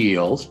average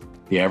yield,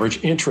 the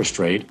average interest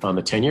rate on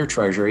the 10-year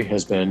Treasury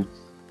has been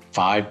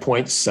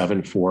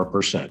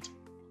 5.74%,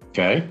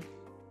 okay?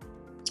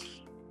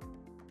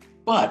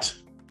 But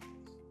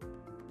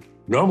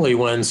normally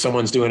when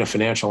someone's doing a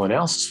financial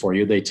analysis for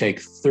you, they take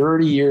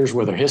 30 years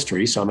worth of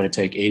history. So I'm going to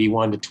take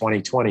 81 to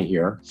 2020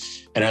 here.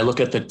 And I look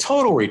at the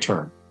total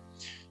return.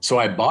 So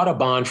I bought a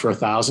bond for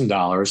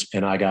 $1,000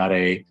 and I got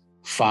a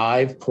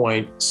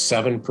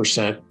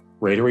 5.7%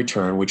 rate of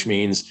return, which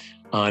means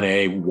on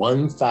a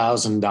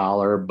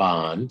 $1,000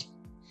 bond,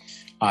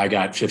 I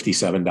got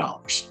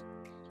 $57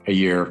 a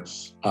year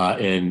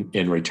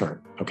in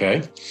return,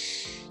 okay?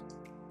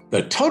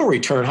 The total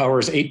return, however,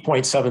 is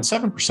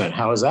 8.77%.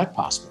 How is that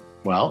possible?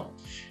 Well,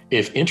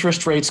 if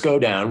interest rates go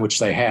down, which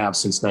they have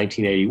since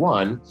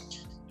 1981,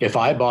 if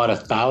I bought a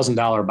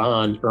 $1,000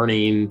 bond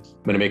earning, I'm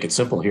going to make it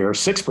simple here,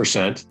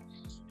 6%,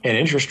 and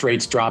interest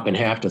rates drop in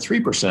half to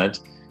 3%,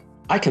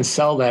 I can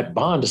sell that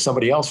bond to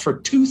somebody else for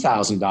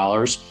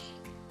 $2,000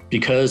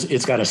 because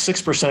it's got a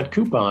 6%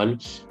 coupon.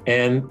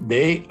 And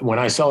when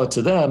I sell it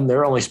to them,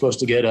 they're only supposed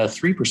to get a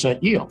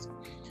 3% yield.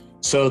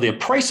 So the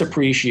price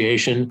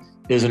appreciation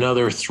is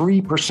another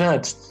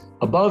 3%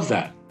 above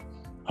that.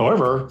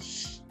 However,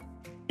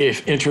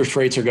 if interest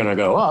rates are going to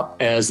go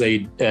up as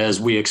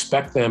we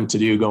expect them to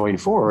do going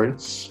forward,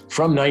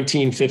 from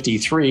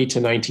 1953 to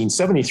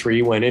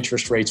 1973, when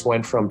interest rates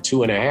went from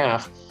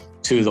 2.5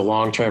 to the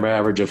long-term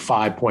average of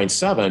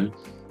 5.7,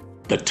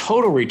 the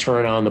total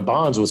return on the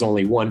bonds was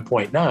only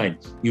 1.9.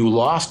 You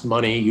lost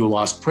money, you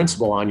lost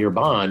principal on your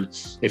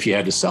bond if you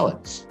had to sell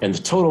it. And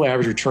the total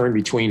average return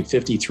between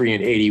 53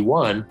 and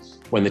 81,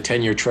 when the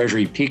 10-year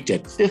Treasury peaked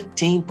at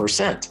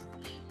 15%,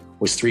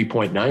 was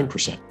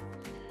 3.9%.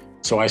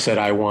 So I said,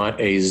 I want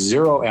a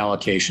zero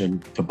allocation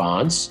to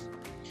bonds,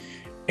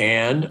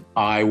 and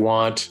I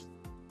want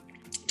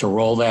to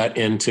roll that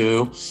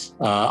into,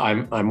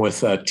 I'm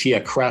with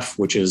TIAA-CREF,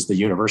 which is the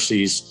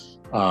university's,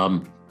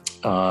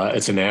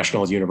 it's a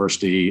national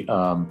university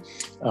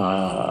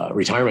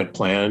retirement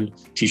plan,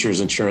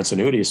 Teachers Insurance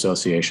Annuity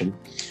Association.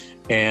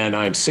 And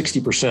I'm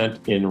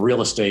 60% in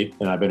real estate,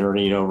 and I've been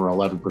earning over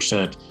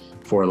 11%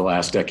 for the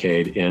last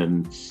decade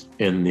in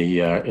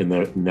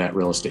that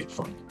real estate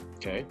fund,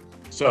 okay?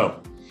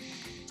 So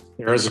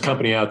there is a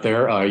company out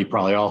there, you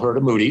probably all heard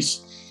of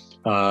Moody's.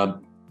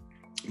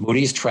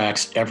 Moody's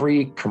tracks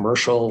every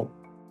commercial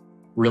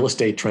real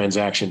estate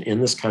transaction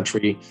in this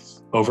country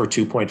over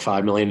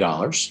 $2.5 million.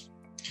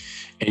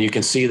 And you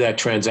can see that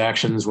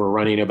transactions were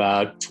running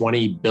about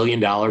 $20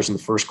 billion in the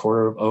first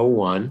quarter of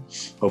 2001.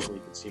 Hopefully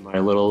you can see my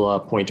little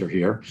pointer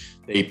here.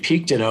 They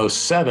peaked in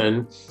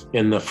 2007,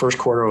 in the first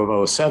quarter of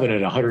 2007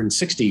 at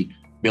 $160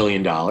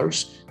 billion.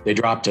 They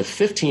dropped to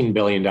 $15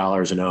 billion in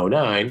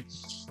 2009.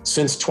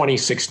 Since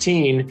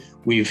 2016,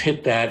 we've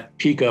hit that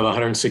peak of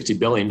 $160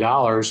 billion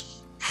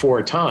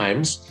 4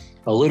 times.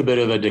 a little bit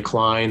of a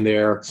decline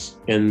there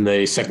in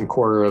the second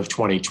quarter of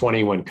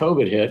 2020 when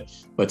COVID hit,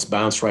 but it's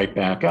bounced right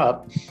back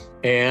up.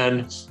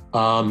 And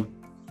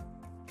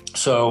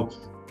so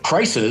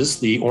prices,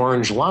 the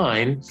orange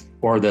line,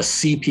 or the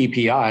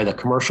CPPI, the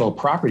Commercial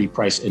Property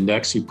Price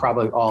Index, you've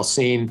probably all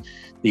seen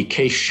the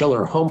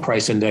Case-Shiller Home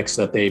Price Index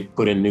that they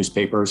put in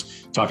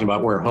newspapers talking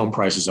about where home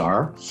prices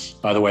are.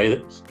 By the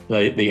way,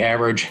 the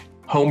average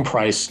home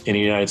price in the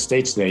United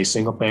States today,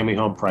 single family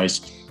home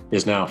price,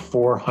 is now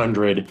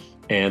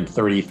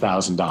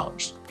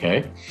 $430,000,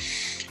 okay?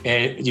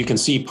 And you can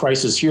see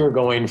prices here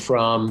going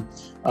from,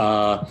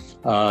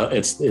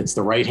 it's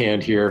the right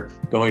hand here,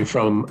 going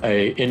from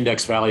a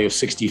index value of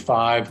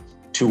 65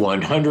 to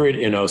 100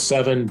 in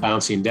 07,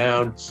 bouncing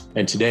down,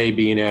 and today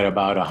being at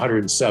about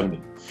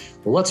 170.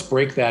 Well, let's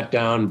break that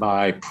down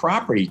by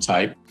property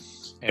type.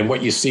 And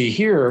what you see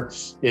here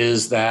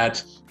is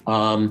that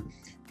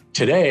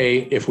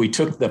today, if we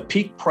took the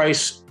peak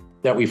price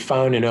that we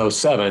found in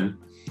 07,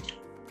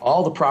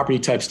 all the property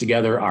types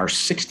together are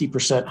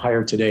 60%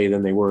 higher today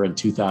than they were in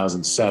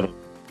 2007,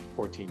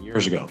 14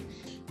 years ago.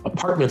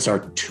 Apartments are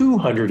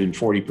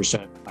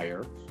 240%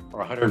 higher,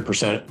 or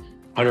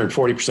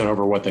 140%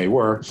 over what they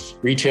were.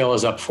 Retail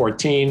is up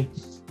 14,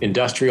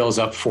 industrial is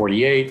up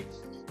 48,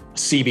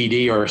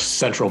 CBD, or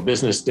Central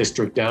Business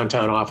District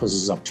downtown office,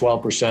 is up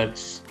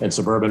 12%, and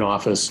suburban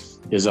office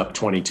is up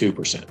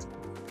 22%,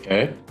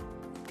 okay?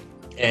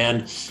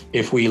 And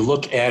if we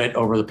look at it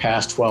over the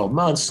past 12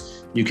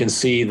 months, you can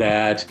see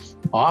that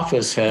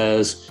office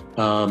is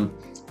down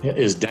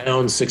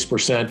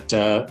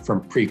 6%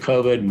 from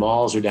pre-COVID.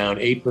 Malls are down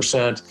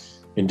 8%.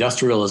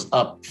 Industrial is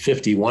up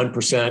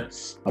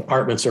 51%.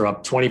 Apartments are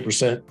up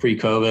 20%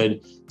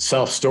 pre-COVID.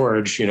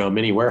 Self-storage,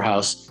 mini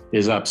warehouse,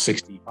 is up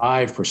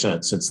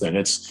 65% since then.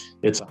 It's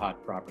a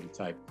hot property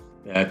type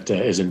that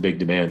is in big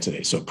demand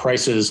today. So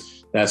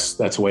prices,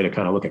 that's a way to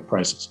kind of look at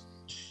prices.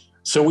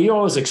 So we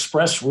always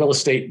express real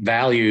estate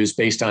values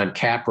based on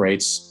cap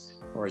rates,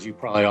 or as you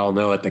probably all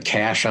know it, the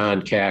cash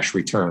on cash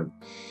return.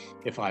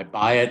 If I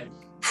buy it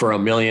for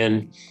 $1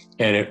 million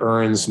and it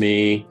earns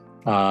me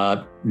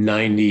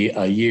 $90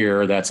 a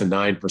year, that's a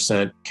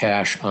 9%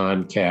 cash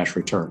on cash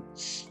return.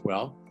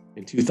 Well,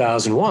 in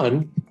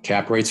 2001,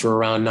 cap rates were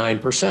around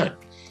 9%.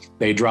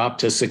 They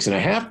dropped to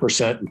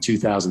 6.5% in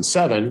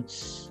 2007.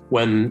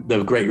 When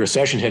the Great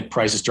Recession hit,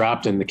 prices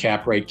dropped and the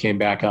cap rate came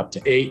back up to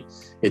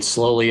 8%. It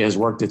slowly has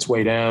worked its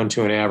way down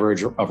to an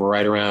average of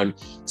right around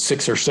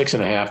 6 or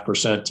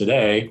 6.5%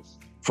 today.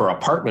 For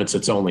apartments,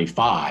 it's only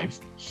 5%.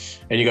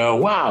 And you go,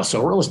 wow,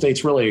 so real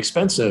estate's really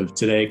expensive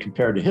today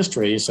compared to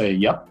history. You say,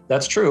 yep,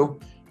 that's true.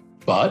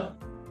 But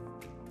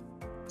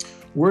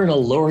we're in a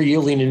lower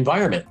yielding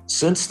environment.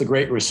 Since the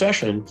Great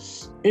Recession,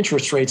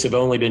 interest rates have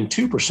only been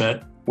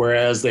 2%,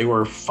 whereas they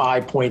were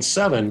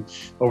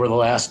 5.7% over the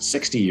last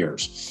 60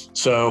 years.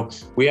 So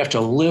we have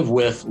to live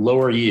with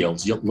lower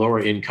yields, lower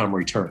income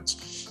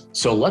returns.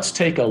 So let's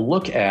take a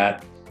look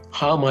at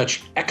how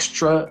much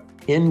extra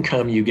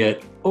income you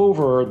get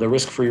over the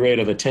risk-free rate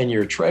of a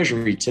 10-year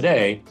treasury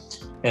today.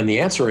 And the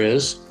answer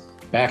is,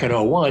 back in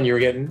 01, you were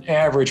getting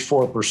average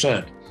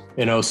 4%.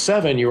 In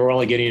 07, you were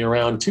only getting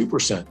around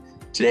 2%.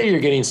 Today, you're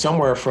getting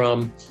somewhere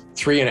from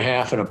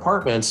 3.5% in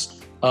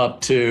apartments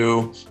up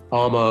to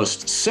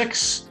almost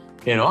 6%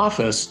 in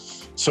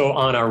office. So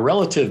on a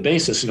relative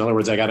basis, in other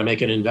words, I got to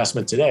make an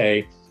investment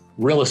today,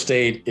 real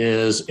estate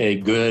is a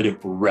good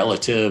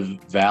relative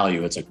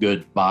value. It's a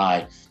good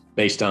buy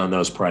based on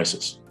those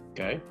prices,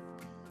 okay?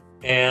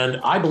 And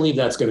I believe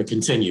that's going to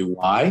continue.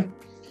 Why?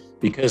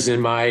 Because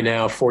in my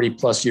now 40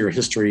 plus year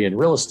history in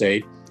real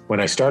estate, when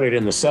I started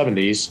in the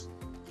 70s,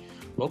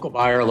 local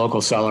buyer,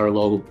 local seller,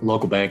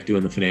 local bank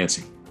doing the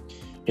financing.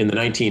 In the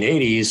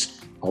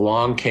 1980s,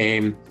 along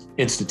came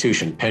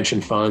institution,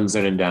 pension funds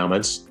and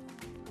endowments,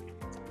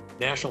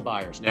 national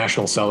buyers,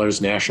 national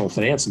sellers, national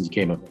financing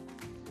came up.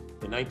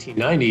 In the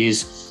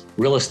 1990s,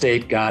 real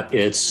estate got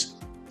its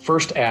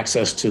first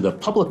access to the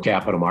public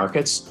capital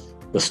markets,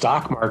 the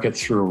stock market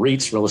through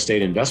REITs, real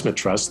estate investment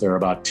trusts. There are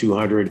about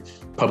 200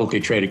 publicly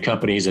traded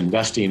companies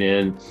investing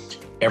in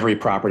every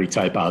property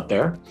type out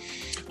there.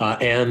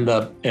 And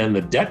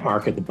the debt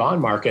market, the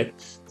bond market,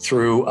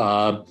 through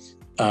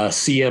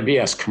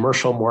CMBS,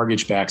 commercial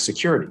mortgage-backed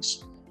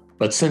securities.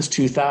 But since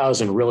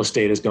 2000, real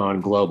estate has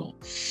gone global.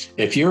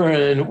 If you're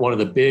in one of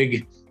the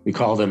big, we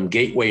call them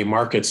gateway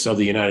markets of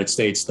the United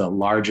States, the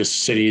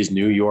largest cities,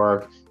 New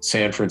York,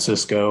 San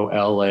Francisco,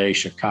 LA,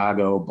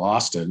 Chicago,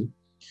 Boston,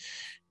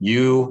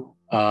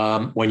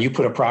 when you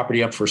put a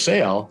property up for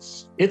sale,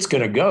 it's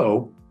going to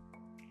go,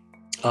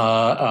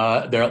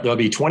 there'll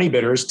be 20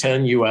 bidders,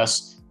 10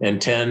 US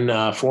and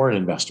 10 foreign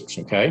investors,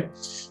 okay?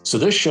 So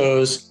this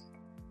shows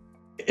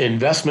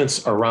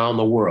investments around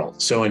the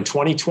world. So in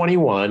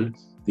 2021,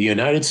 the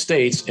United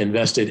States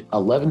invested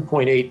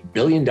 $11.8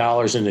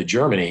 billion into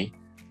Germany.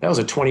 That was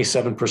a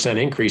 27%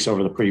 increase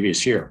over the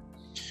previous year.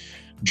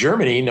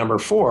 Germany, number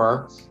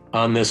 4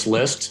 on this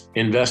list,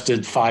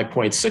 invested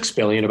 $5.6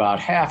 billion, about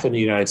half in the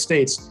United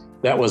States.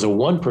 That was a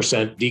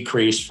 1%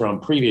 decrease from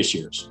previous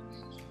years.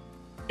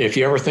 if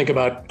you ever think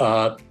about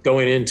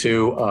going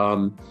into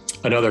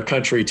another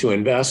country to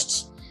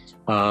invest,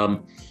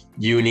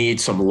 you need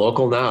some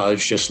local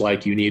knowledge, just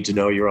like you need to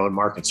know your own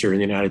markets here in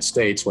the United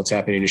States. What's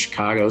happening in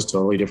Chicago is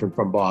totally different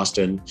from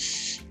Boston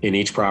in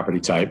each property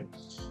type.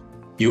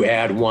 You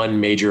add one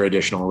major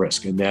additional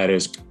risk, and that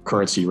is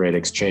currency rate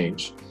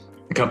exchange.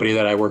 The company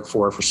that I worked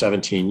for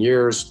 17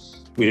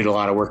 years, we did a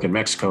lot of work in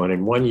Mexico, and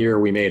in 1 year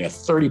we made a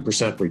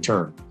 30%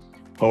 return.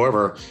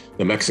 However,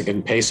 the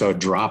Mexican peso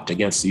dropped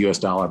against the US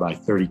dollar by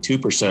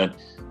 32%,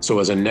 so it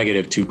was a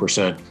negative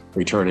 2%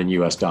 return in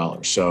US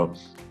dollars. So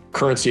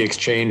currency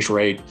exchange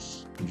rate,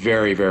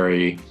 very,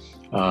 very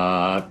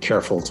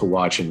careful to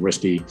watch and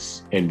risky,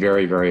 and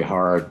very, very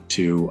hard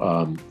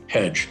to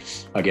hedge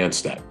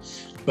against that.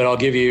 But I'll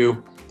give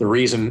you the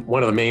reason,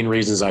 one of the main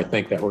reasons I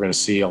think that we're going to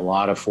see a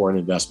lot of foreign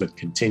investment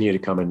continue to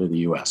come into the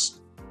US.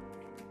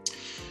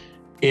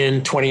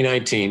 In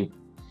 2019,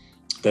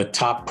 the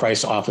top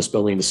price office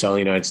building to sell in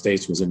the United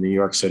States was in New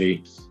York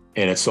City,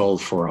 and it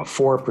sold for a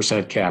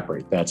 4% cap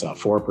rate. That's a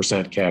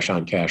 4% cash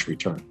on cash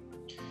return.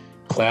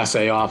 Class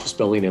A office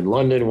building in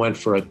London went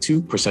for a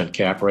 2%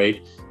 cap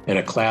rate, and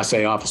a Class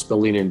A office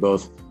building in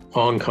both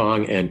Hong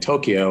Kong and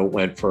Tokyo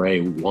went for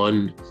a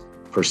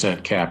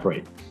 1% cap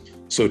rate.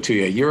 So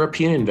to a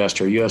European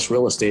investor, US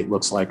real estate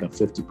looks like a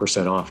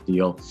 50% off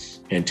deal,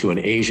 and to an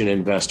Asian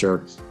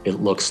investor, it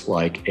looks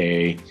like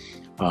a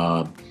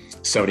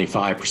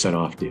 75%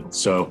 off deal.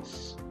 So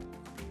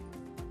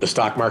the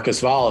stock market's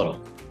volatile.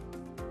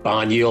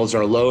 Bond yields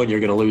are low, and you're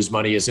going to lose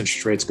money as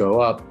interest rates go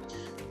up.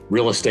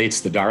 Real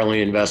estate's the darling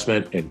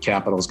investment, and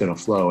capital is going to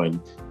flow. And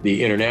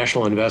the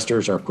international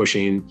investors are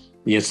pushing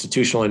the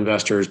institutional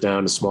investors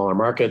down to smaller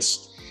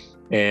markets.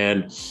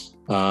 And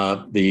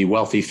the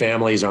wealthy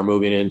families are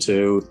moving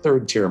into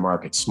third-tier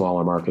markets,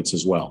 smaller markets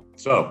as well.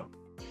 So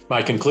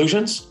my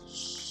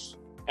conclusions: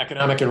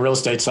 economic and real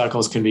estate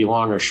cycles can be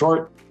long or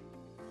short.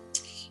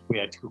 We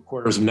had 2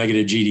 quarters of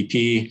negative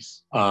GDP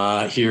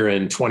here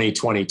in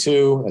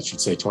 2022. I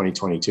should say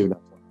 2022.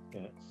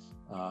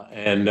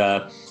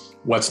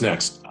 What's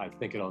next? I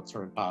think it'll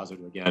turn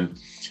positive again.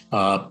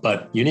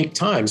 But unique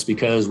times,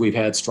 because we've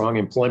had strong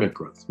employment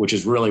growth, which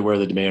is really where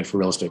the demand for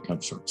real estate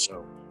comes from.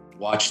 So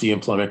watch the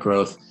employment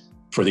growth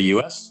for the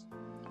US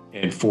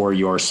and for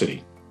your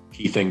city.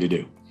 Key thing to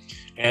do.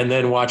 And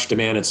then watch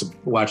demand and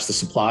watch the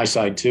supply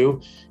side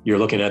too. You're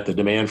looking at the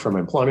demand from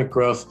employment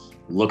growth.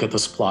 Look at the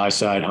supply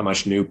side, how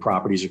much new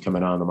properties are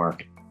coming on the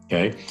market,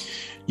 okay?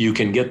 You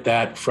can get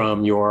that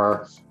from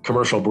your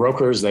commercial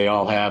brokers. They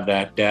all have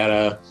that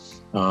data.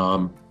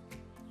 Watch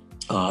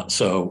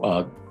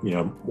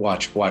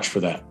for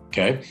that,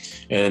 okay?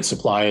 And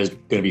supply is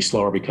going to be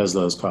slower because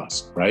of those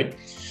costs, right?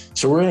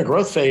 So we're in a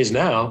growth phase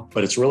now,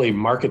 but it's really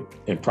market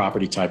and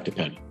property type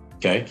dependent,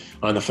 okay?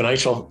 On the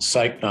financial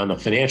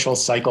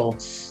cycle,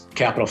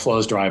 capital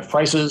flows drive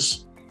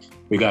prices.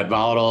 We got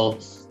volatile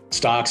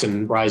stocks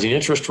and rising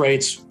interest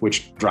rates,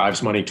 which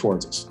drives money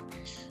towards us.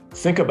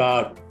 Think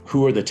about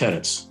who are the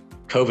tenants.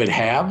 COVID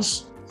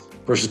haves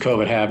versus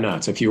COVID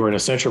have-nots. If you were an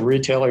essential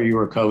retailer, you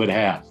were a COVID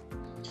have.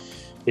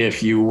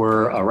 If you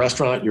were a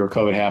restaurant, you're a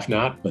COVID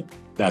have-not, but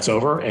that's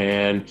over,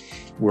 and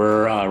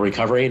we're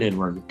recovering, and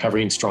we're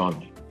recovering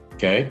strongly,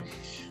 okay?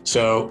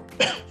 So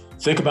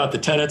think about the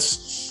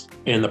tenants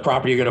and the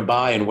property you're going to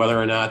buy and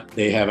whether or not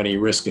they have any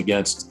risk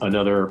against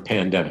another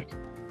pandemic,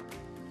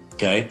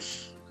 okay?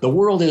 The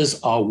world is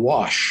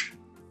awash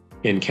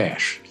in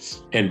cash.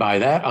 And by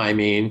that, I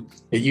mean,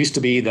 it used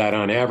to be that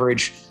on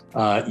average,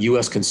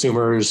 US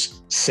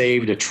consumers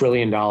saved $1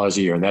 trillion a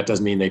year. And that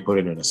doesn't mean they put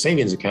it in a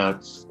savings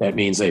account. That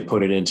means they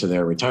put it into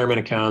their retirement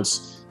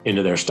accounts,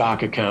 into their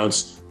stock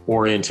accounts,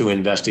 or into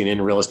investing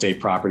in real estate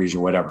properties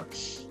or whatever.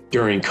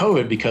 During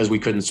COVID, because we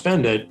couldn't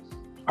spend it,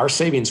 our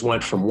savings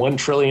went from $1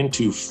 trillion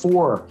to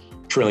 $4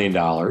 trillion.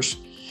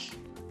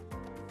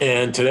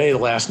 And today, the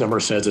last number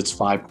says it's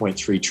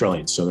 5.3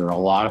 trillion. So there are a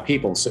lot of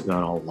people sitting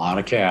on a lot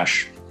of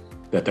cash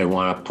that they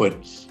want to put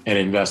and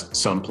invest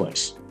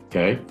someplace,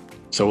 okay?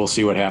 So we'll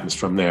see what happens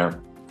from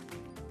there.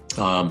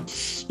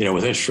 With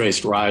interest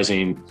rates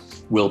rising,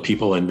 will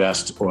people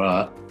invest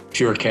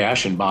pure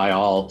cash and buy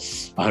all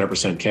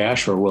 100%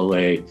 cash, or will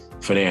they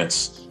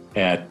finance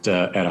at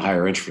a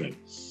higher interest rate?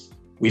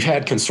 We've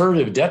had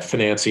conservative debt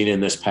financing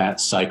in this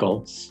past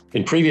cycle.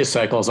 In previous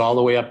cycles, all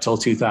the way up till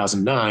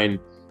 2009,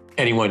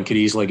 anyone could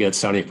easily get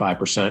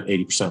 75%,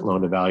 80%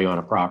 loan to value on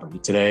a property.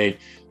 Today,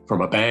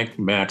 from a bank,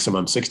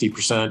 maximum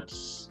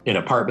 60%. In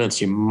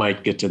apartments, you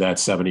might get to that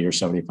 70 or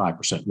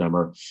 75%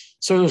 number.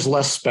 So there's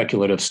less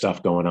speculative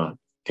stuff going on,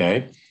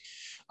 okay?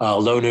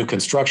 Low new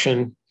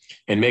construction,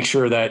 and make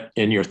sure that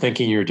in your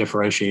thinking, you're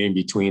differentiating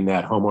between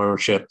that home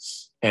ownership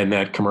and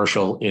that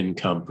commercial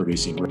income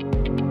producing.